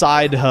of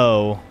side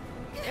hoe.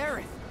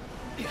 Aerith.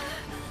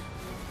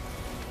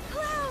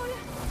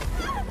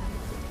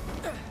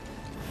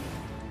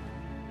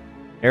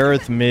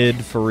 Aerith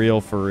mid, for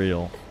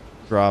real.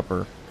 Drop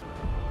her.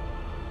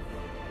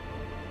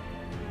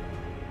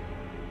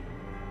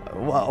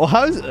 Well,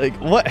 how's, like,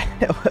 what?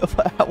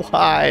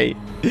 Why?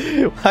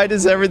 Why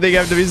does everything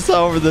have to be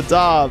so over the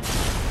top?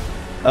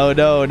 Oh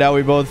no, now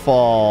we both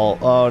fall.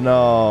 Oh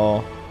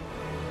no.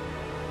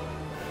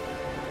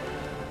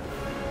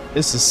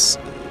 This is...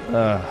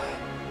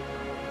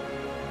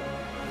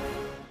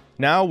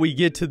 Now we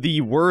get to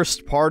the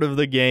worst part of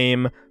the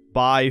game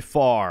by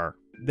far.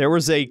 There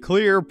was a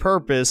clear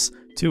purpose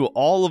to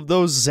all of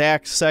those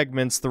Zack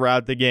segments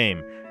throughout the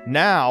game.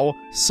 Now,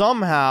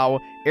 somehow,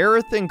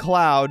 Aerith and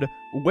Cloud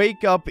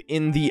wake up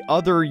in the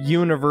other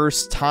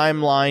universe,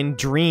 timeline,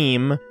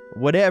 dream,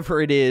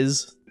 whatever it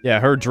is. Yeah,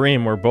 her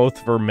dream where both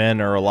of her men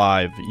are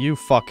alive. You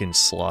fucking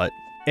slut.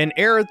 And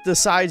Aerith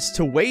decides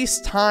to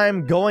waste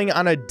time going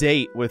on a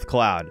date with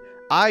Cloud.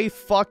 I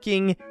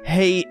fucking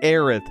hate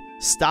Aerith.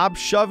 Stop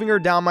shoving her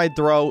down my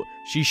throat.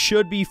 She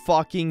should be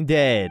fucking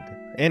dead.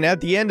 And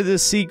at the end of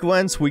this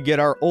sequence, we get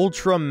our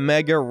ultra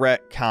mega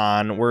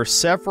retcon where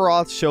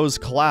Sephiroth shows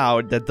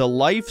Cloud that the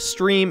life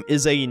stream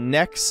is a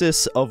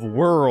nexus of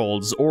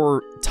worlds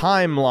or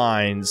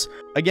timelines.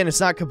 Again,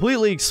 it's not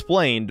completely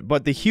explained,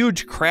 but the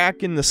huge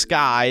crack in the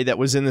sky that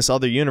was in this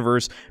other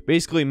universe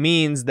basically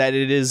means that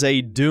it is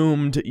a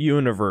doomed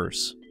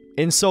universe.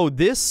 And so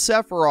this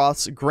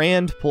Sephiroth's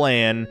grand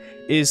plan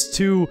is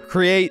to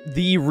create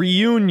the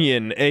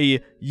reunion, a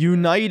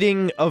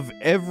uniting of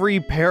every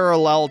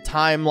parallel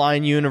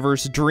timeline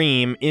universe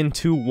dream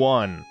into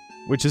one,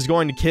 which is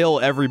going to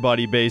kill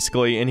everybody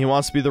basically, and he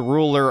wants to be the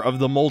ruler of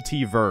the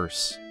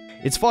multiverse.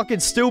 It's fucking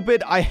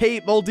stupid, I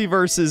hate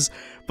multiverses,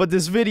 but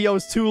this video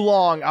is too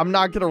long, I'm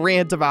not gonna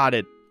rant about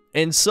it.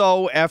 And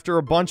so, after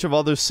a bunch of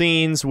other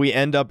scenes, we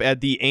end up at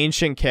the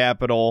ancient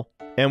capital,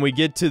 and we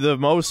get to the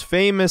most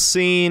famous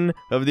scene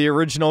of the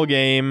original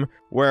game,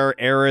 where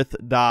Aerith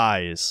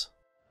dies.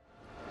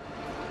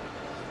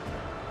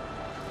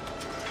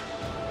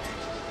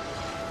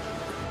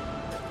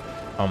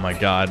 Oh my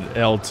god.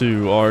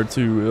 L2,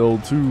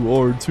 R2, L2,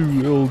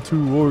 R2,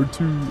 L2,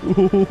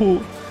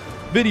 R2.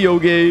 Video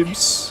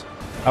games.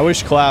 I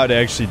wish Cloud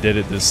actually did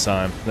it this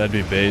time. That'd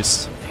be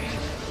based.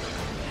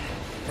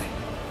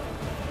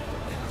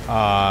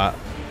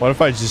 What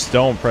if I just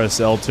don't press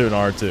L2 and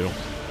R2?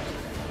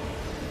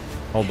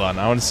 Hold on,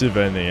 I want to see if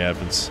anything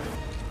happens.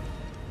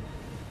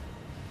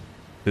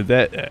 Did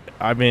that...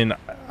 I mean,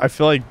 I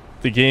feel like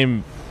the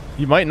game...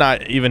 You might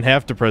not even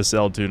have to press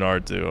L2 and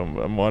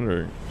R2. I'm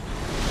wondering.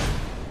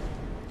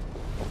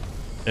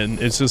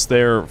 And it's just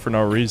there for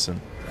no reason.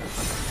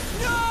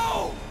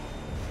 No!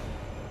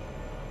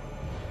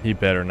 He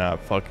better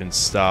not fucking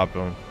stop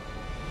him.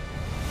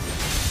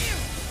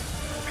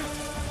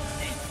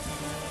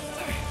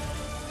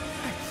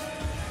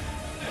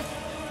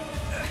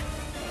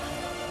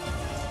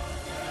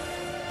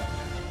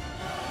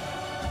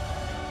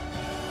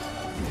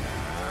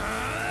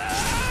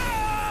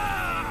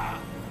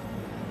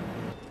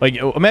 Like,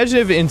 imagine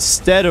if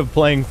instead of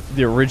playing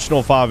the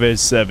original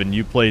Fantasy VII,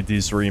 you played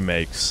these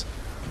remakes.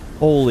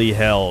 Holy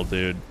hell,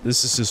 dude.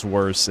 This is just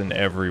worse in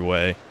every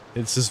way.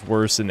 It's just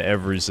worse in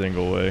every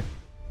single way.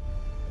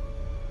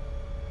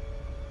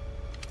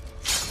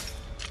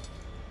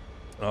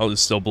 Oh, there's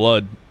still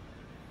blood.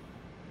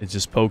 It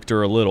just poked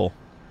her a little.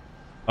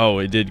 Oh,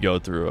 it did go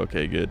through.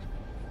 Okay, good.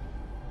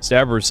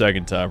 Stab her a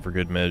second time for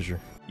good measure.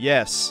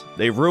 Yes,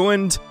 they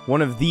ruined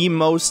one of the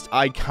most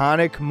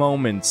iconic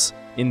moments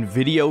in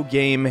video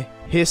game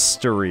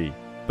history.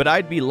 But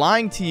I'd be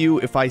lying to you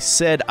if I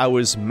said I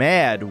was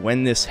mad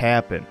when this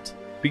happened.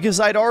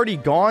 Because I'd already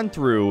gone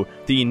through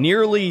the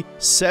nearly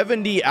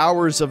 70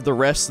 hours of the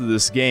rest of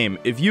this game.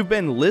 If you've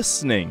been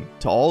listening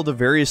to all the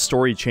various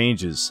story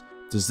changes,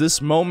 does this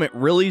moment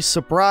really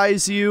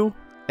surprise you?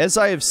 As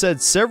I have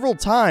said several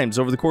times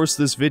over the course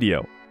of this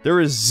video, there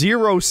is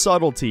zero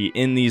subtlety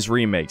in these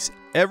remakes.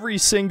 Every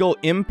single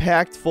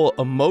impactful,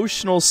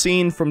 emotional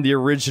scene from the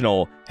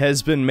original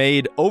has been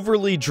made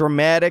overly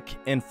dramatic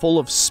and full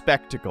of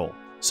spectacle.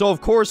 So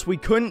of course we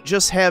couldn't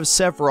just have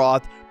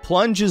Sephiroth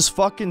plunge his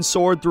fucking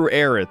sword through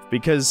Aerith,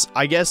 because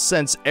I guess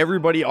since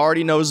everybody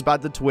already knows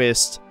about the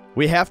twist,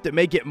 we have to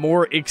make it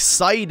more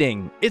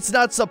exciting. It's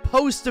not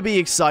supposed to be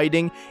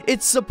exciting,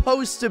 it's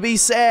supposed to be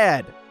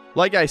sad.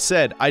 Like I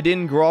said, I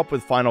didn't grow up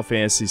with Final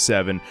Fantasy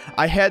VII.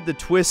 I had the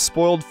twist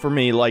spoiled for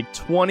me like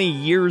 20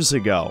 years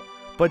ago.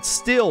 But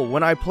still,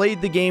 when I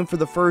played the game for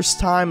the first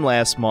time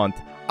last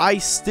month, I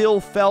still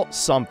felt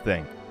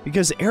something.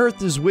 Because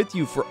Aerith is with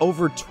you for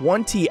over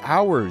 20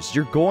 hours.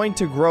 You're going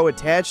to grow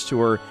attached to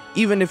her,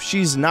 even if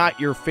she's not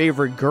your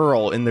favorite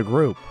girl in the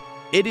group.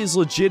 It is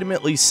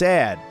legitimately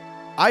sad.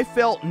 I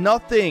felt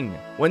nothing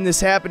when this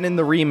happened in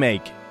the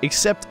remake,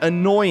 except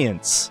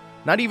annoyance.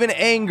 Not even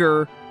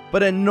anger,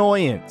 but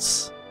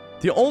annoyance.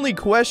 The only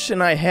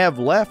question I have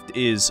left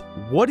is,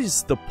 what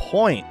is the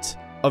point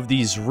of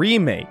these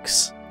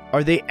remakes?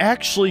 Are they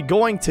actually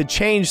going to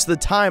change the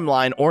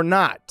timeline or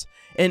not?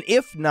 And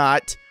if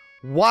not,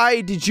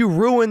 why did you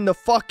ruin the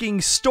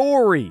fucking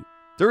story?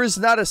 There is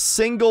not a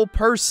single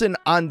person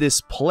on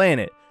this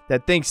planet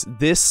that thinks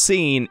this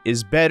scene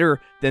is better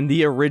than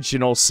the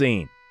original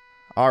scene.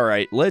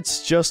 Alright,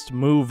 let's just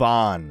move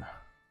on.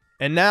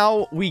 And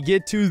now we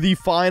get to the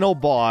final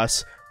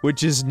boss,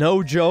 which is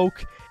no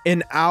joke,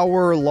 an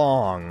hour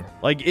long.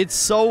 Like, it's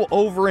so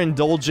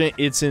overindulgent,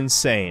 it's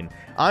insane.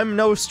 I'm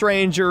no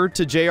stranger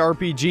to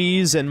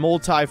JRPGs and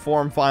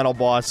multi-form final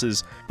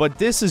bosses, but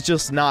this is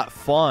just not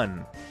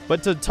fun.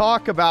 But to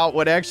talk about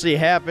what actually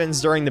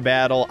happens during the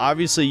battle,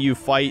 obviously you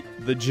fight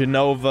the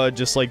Genova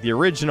just like the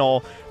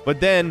original, but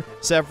then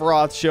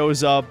Sephiroth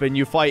shows up and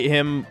you fight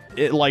him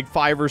like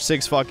 5 or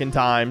 6 fucking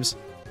times.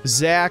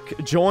 Zack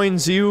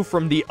joins you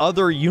from the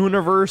other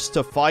universe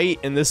to fight,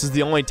 and this is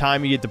the only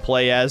time you get to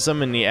play as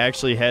him, and he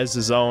actually has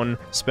his own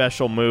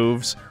special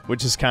moves,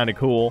 which is kind of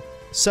cool.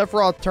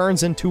 Sephiroth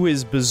turns into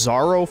his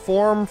Bizarro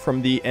form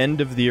from the end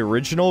of the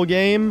original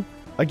game.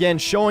 Again,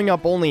 showing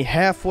up only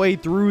halfway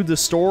through the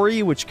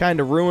story, which kind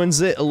of ruins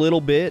it a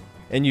little bit.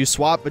 And you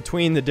swap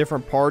between the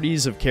different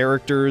parties of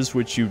characters,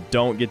 which you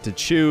don't get to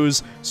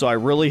choose. So I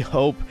really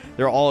hope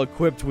they're all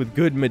equipped with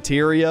good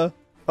materia.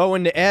 Oh,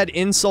 and to add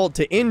insult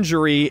to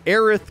injury,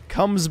 Aerith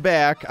comes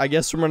back, I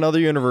guess from another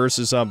universe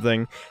or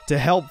something, to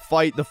help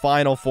fight the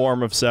final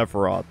form of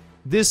Sephiroth.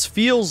 This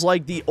feels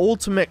like the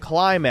ultimate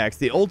climax,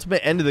 the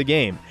ultimate end of the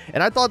game.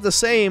 And I thought the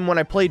same when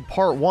I played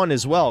Part 1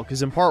 as well,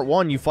 because in Part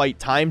 1 you fight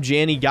Time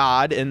Janny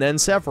God and then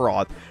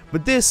Sephiroth.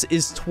 But this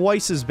is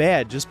twice as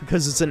bad just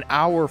because it's an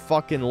hour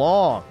fucking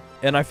long.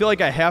 And I feel like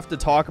I have to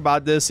talk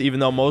about this even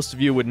though most of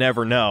you would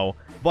never know.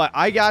 But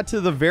I got to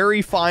the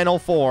very final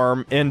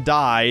form and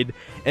died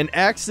and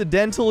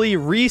accidentally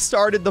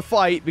restarted the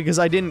fight because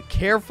I didn't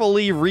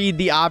carefully read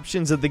the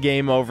options of the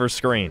game over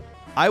screen.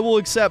 I will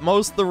accept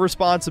most of the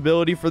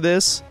responsibility for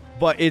this,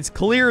 but it's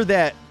clear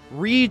that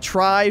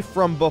retry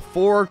from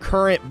before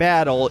current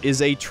battle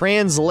is a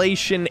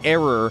translation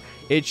error.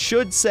 It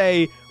should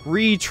say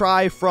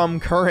retry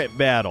from current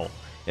battle.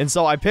 And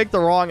so I picked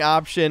the wrong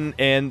option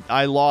and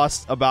I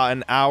lost about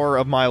an hour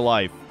of my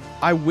life.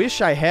 I wish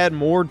I had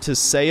more to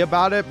say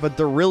about it, but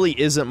there really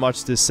isn't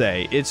much to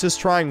say. It's just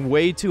trying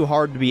way too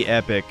hard to be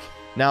epic.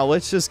 Now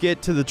let's just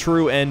get to the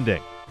true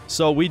ending.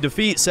 So we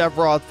defeat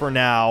Sephiroth for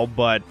now,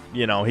 but,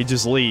 you know, he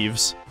just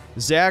leaves.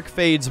 Zack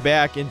fades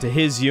back into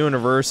his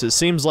universe. It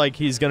seems like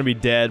he's gonna be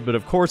dead, but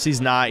of course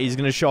he's not. He's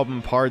gonna show up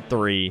in part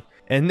 3.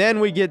 And then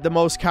we get the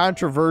most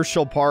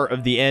controversial part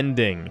of the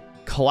ending.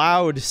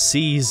 Cloud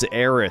sees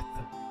Aerith,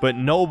 but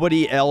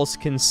nobody else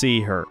can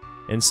see her.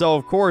 And so,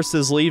 of course,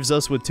 this leaves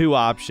us with two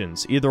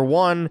options. Either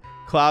one,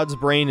 Cloud's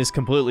brain is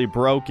completely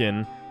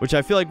broken, which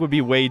I feel like would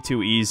be way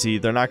too easy.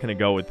 They're not going to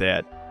go with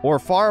that. Or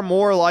far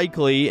more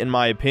likely, in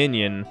my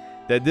opinion,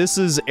 that this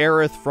is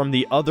Aerith from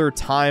the other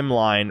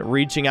timeline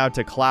reaching out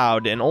to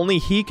Cloud, and only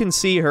he can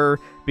see her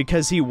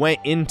because he went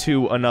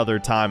into another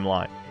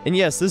timeline. And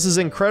yes, this is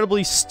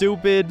incredibly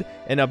stupid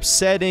and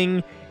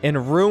upsetting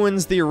and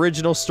ruins the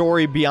original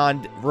story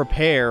beyond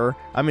repair.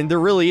 I mean, there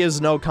really is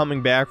no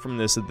coming back from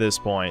this at this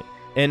point.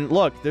 And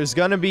look, there's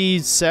gonna be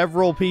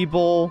several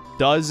people,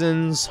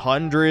 dozens,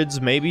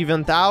 hundreds, maybe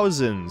even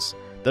thousands,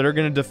 that are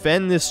gonna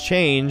defend this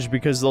change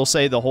because they'll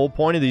say the whole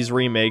point of these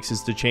remakes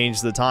is to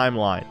change the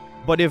timeline.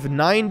 But if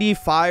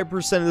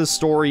 95% of the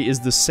story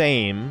is the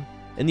same,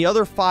 and the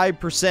other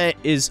 5%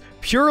 is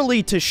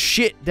purely to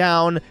shit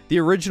down the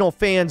original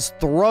fans'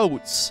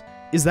 throats,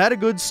 is that a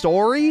good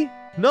story?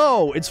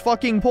 No, it's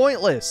fucking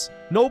pointless.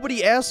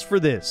 Nobody asked for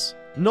this.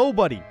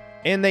 Nobody.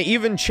 And they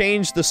even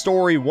changed the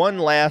story one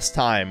last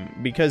time,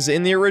 because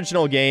in the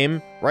original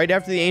game, right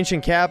after the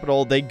ancient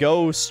capital, they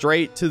go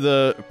straight to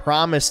the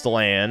promised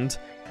land.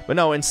 But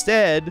no,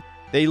 instead,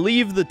 they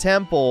leave the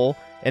temple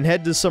and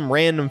head to some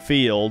random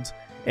field.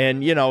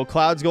 And, you know,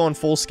 Cloud's going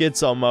full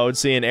schizo mode,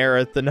 seeing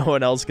Aerith that no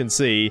one else can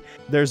see.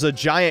 There's a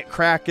giant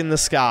crack in the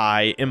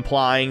sky,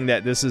 implying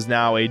that this is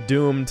now a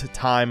doomed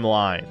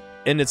timeline.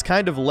 And it's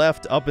kind of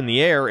left up in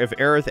the air if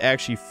Aerith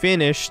actually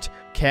finished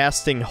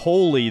casting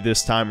Holy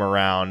this time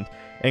around,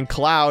 and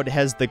Cloud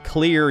has the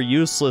clear,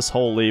 useless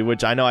Holy,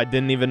 which I know I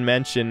didn't even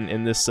mention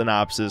in this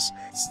synopsis.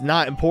 It's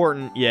not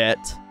important yet.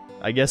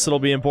 I guess it'll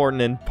be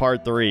important in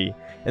part 3.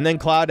 And then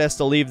Cloud has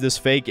to leave this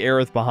fake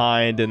Aerith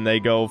behind, and they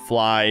go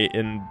fly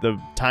in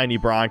the tiny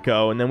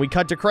Bronco, and then we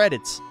cut to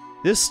credits.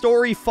 This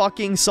story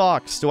fucking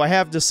sucks. Do I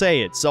have to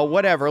say it? So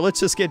whatever,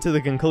 let's just get to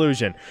the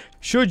conclusion.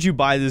 Should you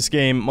buy this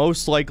game?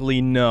 Most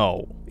likely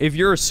no. If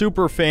you're a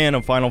super fan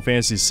of Final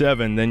Fantasy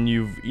VII, then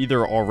you've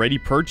either already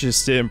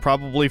purchased it and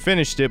probably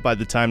finished it by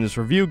the time this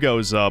review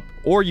goes up,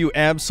 or you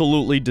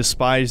absolutely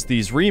despise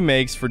these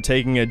remakes for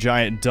taking a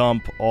giant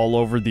dump all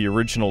over the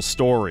original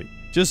story.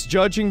 Just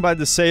judging by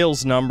the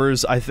sales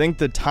numbers, I think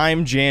the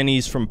time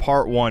jannies from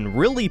part 1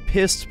 really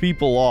pissed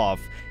people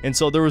off, and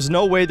so there was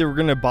no way they were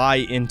going to buy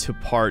into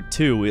part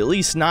 2, at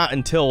least not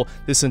until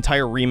this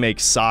entire remake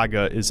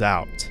saga is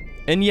out.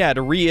 And yeah,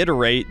 to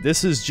reiterate,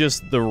 this is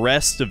just the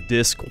rest of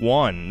Disc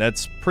 1.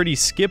 That's pretty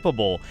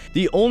skippable.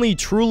 The only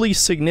truly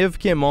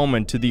significant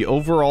moment to the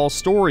overall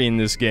story in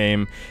this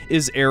game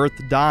is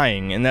Aerith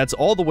dying, and that's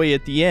all the way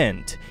at the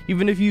end.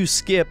 Even if you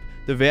skip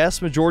the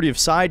vast majority of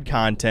side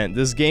content,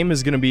 this game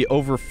is going to be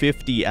over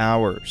 50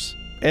 hours.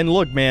 And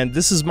look, man,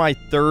 this is my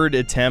third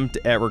attempt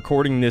at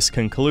recording this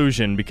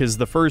conclusion because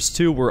the first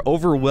two were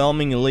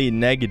overwhelmingly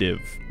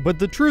negative. But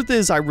the truth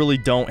is, I really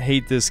don't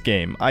hate this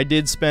game. I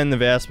did spend the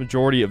vast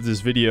majority of this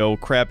video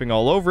crapping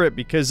all over it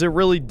because it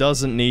really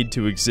doesn't need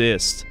to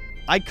exist.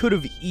 I could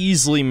have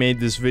easily made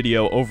this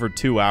video over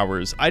 2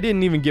 hours. I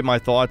didn't even get my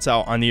thoughts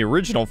out on the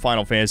original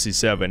Final Fantasy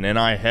VII, and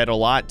I had a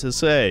lot to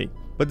say.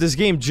 But this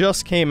game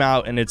just came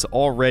out and it's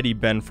already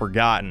been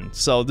forgotten,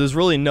 so there's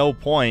really no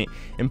point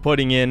in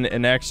putting in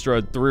an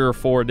extra 3 or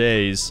 4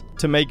 days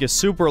to make a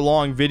super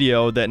long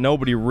video that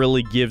nobody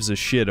really gives a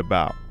shit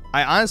about.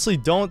 I honestly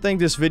don't think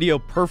this video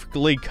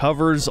perfectly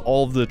covers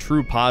all of the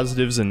true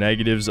positives and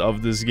negatives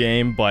of this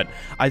game, but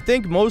I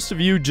think most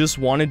of you just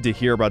wanted to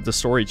hear about the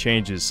story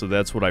changes, so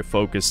that's what I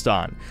focused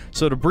on.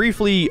 So to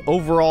briefly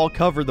overall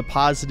cover the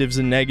positives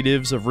and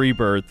negatives of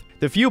Rebirth,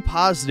 the few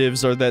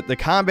positives are that the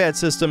combat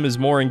system is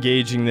more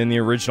engaging than the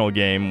original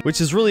game,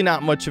 which is really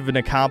not much of an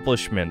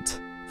accomplishment.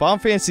 Final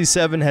Fantasy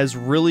VII has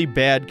really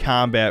bad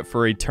combat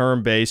for a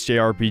turn-based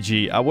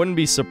JRPG. I wouldn't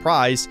be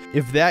surprised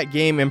if that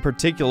game in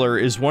particular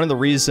is one of the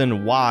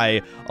reasons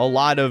why a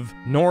lot of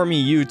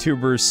normie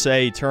YouTubers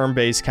say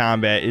turn-based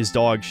combat is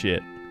dog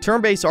shit.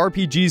 Turn-based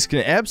RPGs can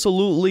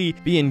absolutely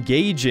be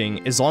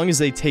engaging as long as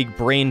they take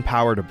brain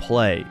power to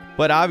play.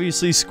 But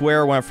obviously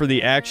Square went for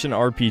the action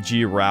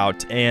RPG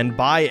route, and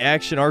by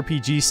action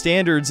RPG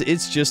standards,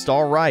 it's just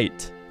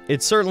alright.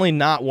 It's certainly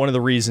not one of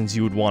the reasons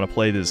you would want to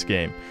play this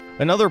game.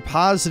 Another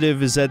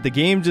positive is that the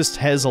game just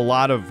has a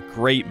lot of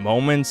great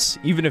moments,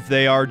 even if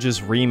they are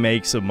just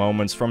remakes of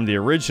moments from the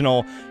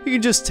original. You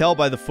can just tell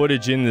by the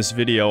footage in this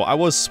video, I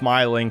was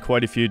smiling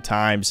quite a few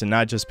times, and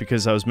not just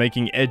because I was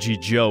making edgy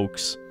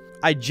jokes.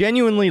 I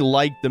genuinely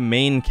like the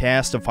main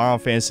cast of Final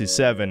Fantasy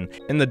VII,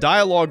 and the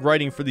dialogue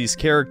writing for these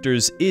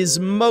characters is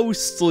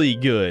mostly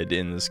good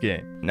in this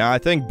game. Now, I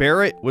think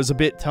Barrett was a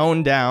bit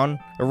toned down.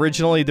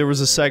 Originally, there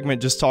was a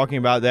segment just talking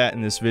about that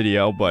in this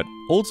video, but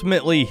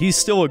ultimately, he's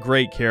still a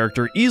great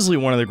character, easily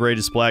one of the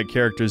greatest black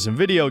characters in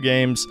video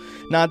games.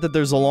 Not that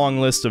there's a long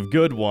list of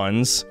good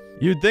ones.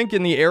 You'd think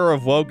in the era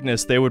of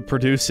wokeness they would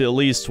produce at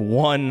least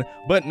one,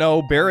 but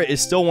no, Barrett is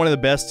still one of the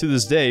best to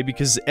this day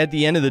because at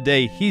the end of the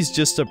day, he's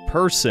just a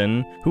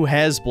person who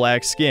has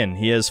black skin.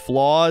 He has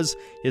flaws,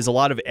 he has a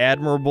lot of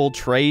admirable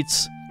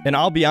traits, and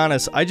I'll be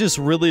honest, I just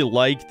really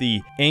like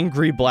the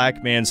angry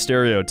black man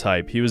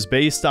stereotype. He was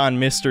based on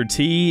Mr.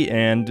 T,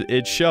 and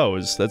it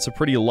shows. That's a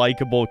pretty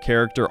likable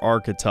character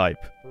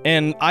archetype.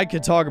 And I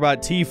could talk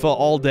about Tifa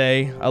all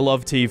day. I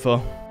love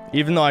Tifa.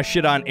 Even though I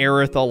shit on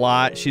Aerith a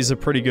lot, she's a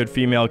pretty good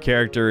female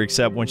character,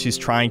 except when she's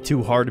trying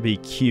too hard to be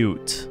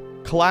cute.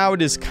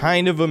 Cloud is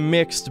kind of a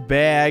mixed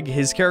bag.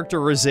 His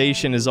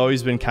characterization has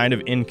always been kind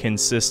of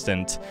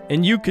inconsistent.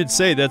 And you could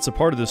say that's a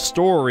part of the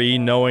story,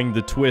 knowing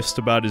the twist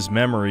about his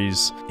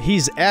memories.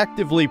 He's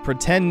actively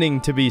pretending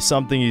to be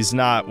something he's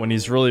not, when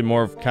he's really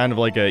more of kind of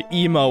like a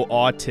emo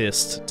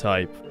autist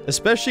type.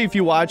 Especially if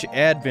you watch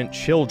Advent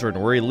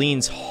Children, where he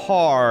leans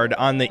hard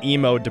on the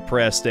emo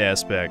depressed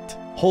aspect.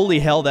 Holy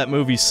hell, that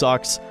movie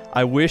sucks.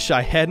 I wish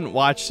I hadn't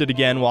watched it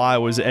again while I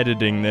was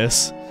editing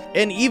this.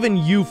 And even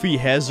Yuffie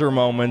has her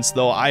moments,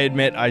 though I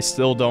admit I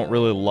still don't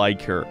really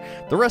like her.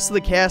 The rest of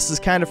the cast is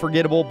kind of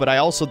forgettable, but I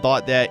also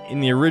thought that in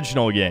the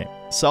original game.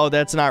 So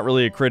that's not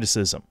really a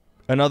criticism.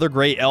 Another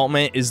great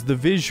element is the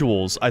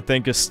visuals. I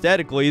think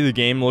aesthetically the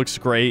game looks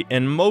great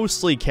and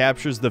mostly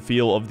captures the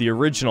feel of the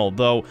original,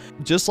 though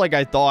just like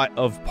I thought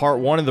of part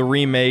 1 of the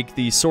remake,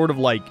 the sort of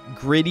like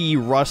gritty,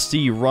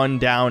 rusty,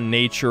 rundown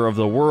nature of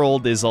the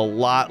world is a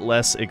lot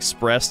less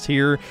expressed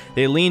here.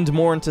 They leaned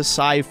more into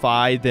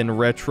sci-fi than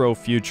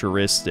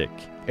retro-futuristic.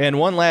 And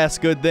one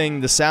last good thing,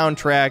 the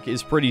soundtrack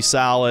is pretty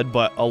solid,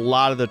 but a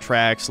lot of the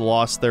tracks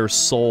lost their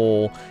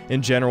soul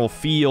and general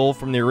feel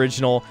from the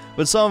original,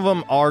 but some of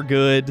them are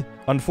good.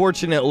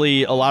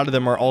 Unfortunately, a lot of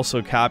them are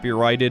also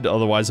copyrighted,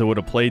 otherwise I would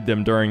have played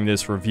them during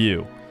this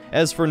review.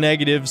 As for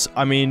negatives,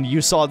 I mean,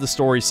 you saw the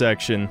story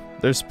section.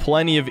 There's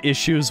plenty of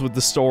issues with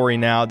the story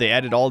now. They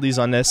added all these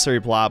unnecessary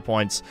plot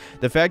points.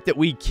 The fact that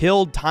we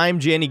killed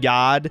Time Janny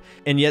God,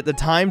 and yet the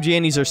Time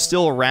Jannies are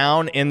still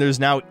around, and there's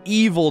now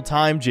evil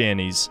Time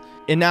Jannies.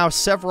 And now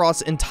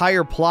Sephiroth's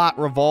entire plot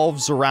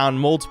revolves around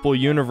multiple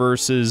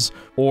universes,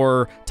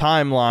 or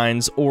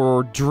timelines,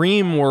 or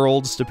dream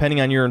worlds,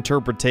 depending on your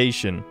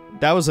interpretation.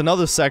 That was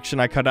another section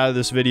I cut out of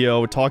this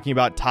video, talking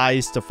about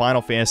ties to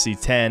Final Fantasy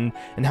X,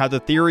 and how the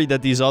theory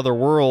that these other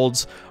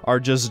worlds are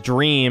just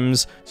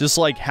dreams, just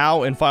like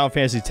how in Final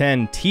Fantasy X,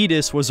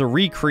 Tidus was a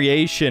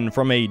recreation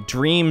from a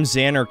dream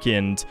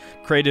Xanarkand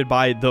created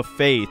by the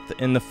Faith,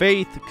 and the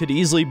Faith could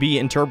easily be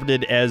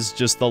interpreted as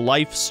just the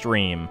life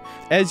stream.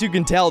 As you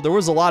can tell, there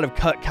was a lot of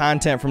cut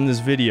content from this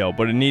video,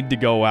 but it needed to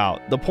go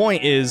out. The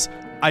point is,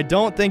 I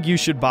don't think you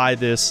should buy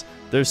this.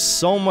 There's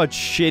so much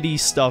shitty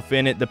stuff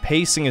in it. The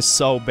pacing is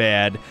so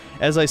bad.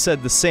 As I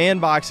said, the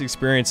sandbox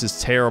experience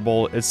is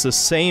terrible. It's the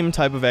same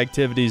type of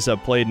activities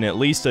I've played in at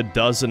least a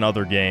dozen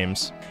other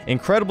games.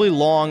 Incredibly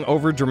long,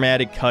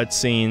 overdramatic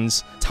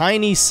cutscenes,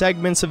 tiny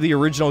segments of the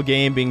original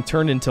game being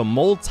turned into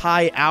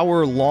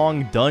multi-hour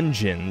long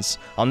dungeons.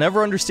 I'll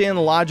never understand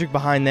the logic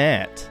behind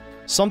that.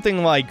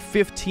 Something like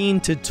 15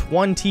 to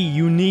 20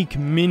 unique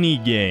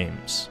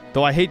mini-games.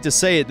 Though I hate to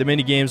say it, the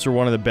mini-games were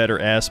one of the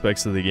better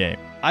aspects of the game.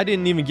 I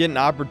didn't even get an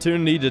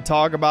opportunity to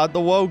talk about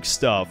the woke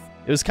stuff.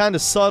 It was kind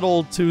of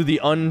subtle to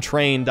the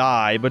untrained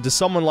eye, but to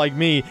someone like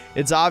me,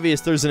 it's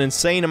obvious there's an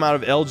insane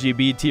amount of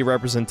LGBT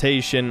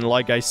representation.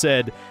 Like I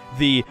said,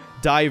 the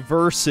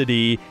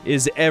diversity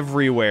is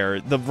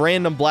everywhere. The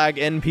random black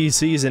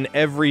NPCs in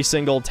every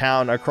single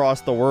town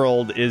across the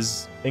world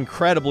is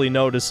incredibly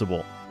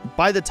noticeable.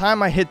 By the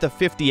time I hit the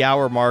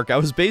 50-hour mark, I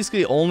was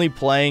basically only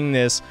playing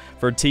this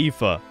for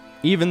Tifa.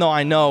 Even though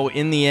I know,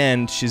 in the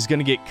end, she's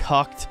gonna get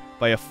cucked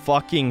by a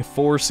fucking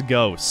Force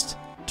ghost.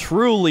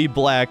 Truly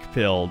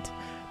black-pilled.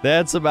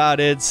 That's about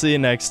it. See you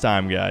next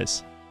time,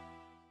 guys.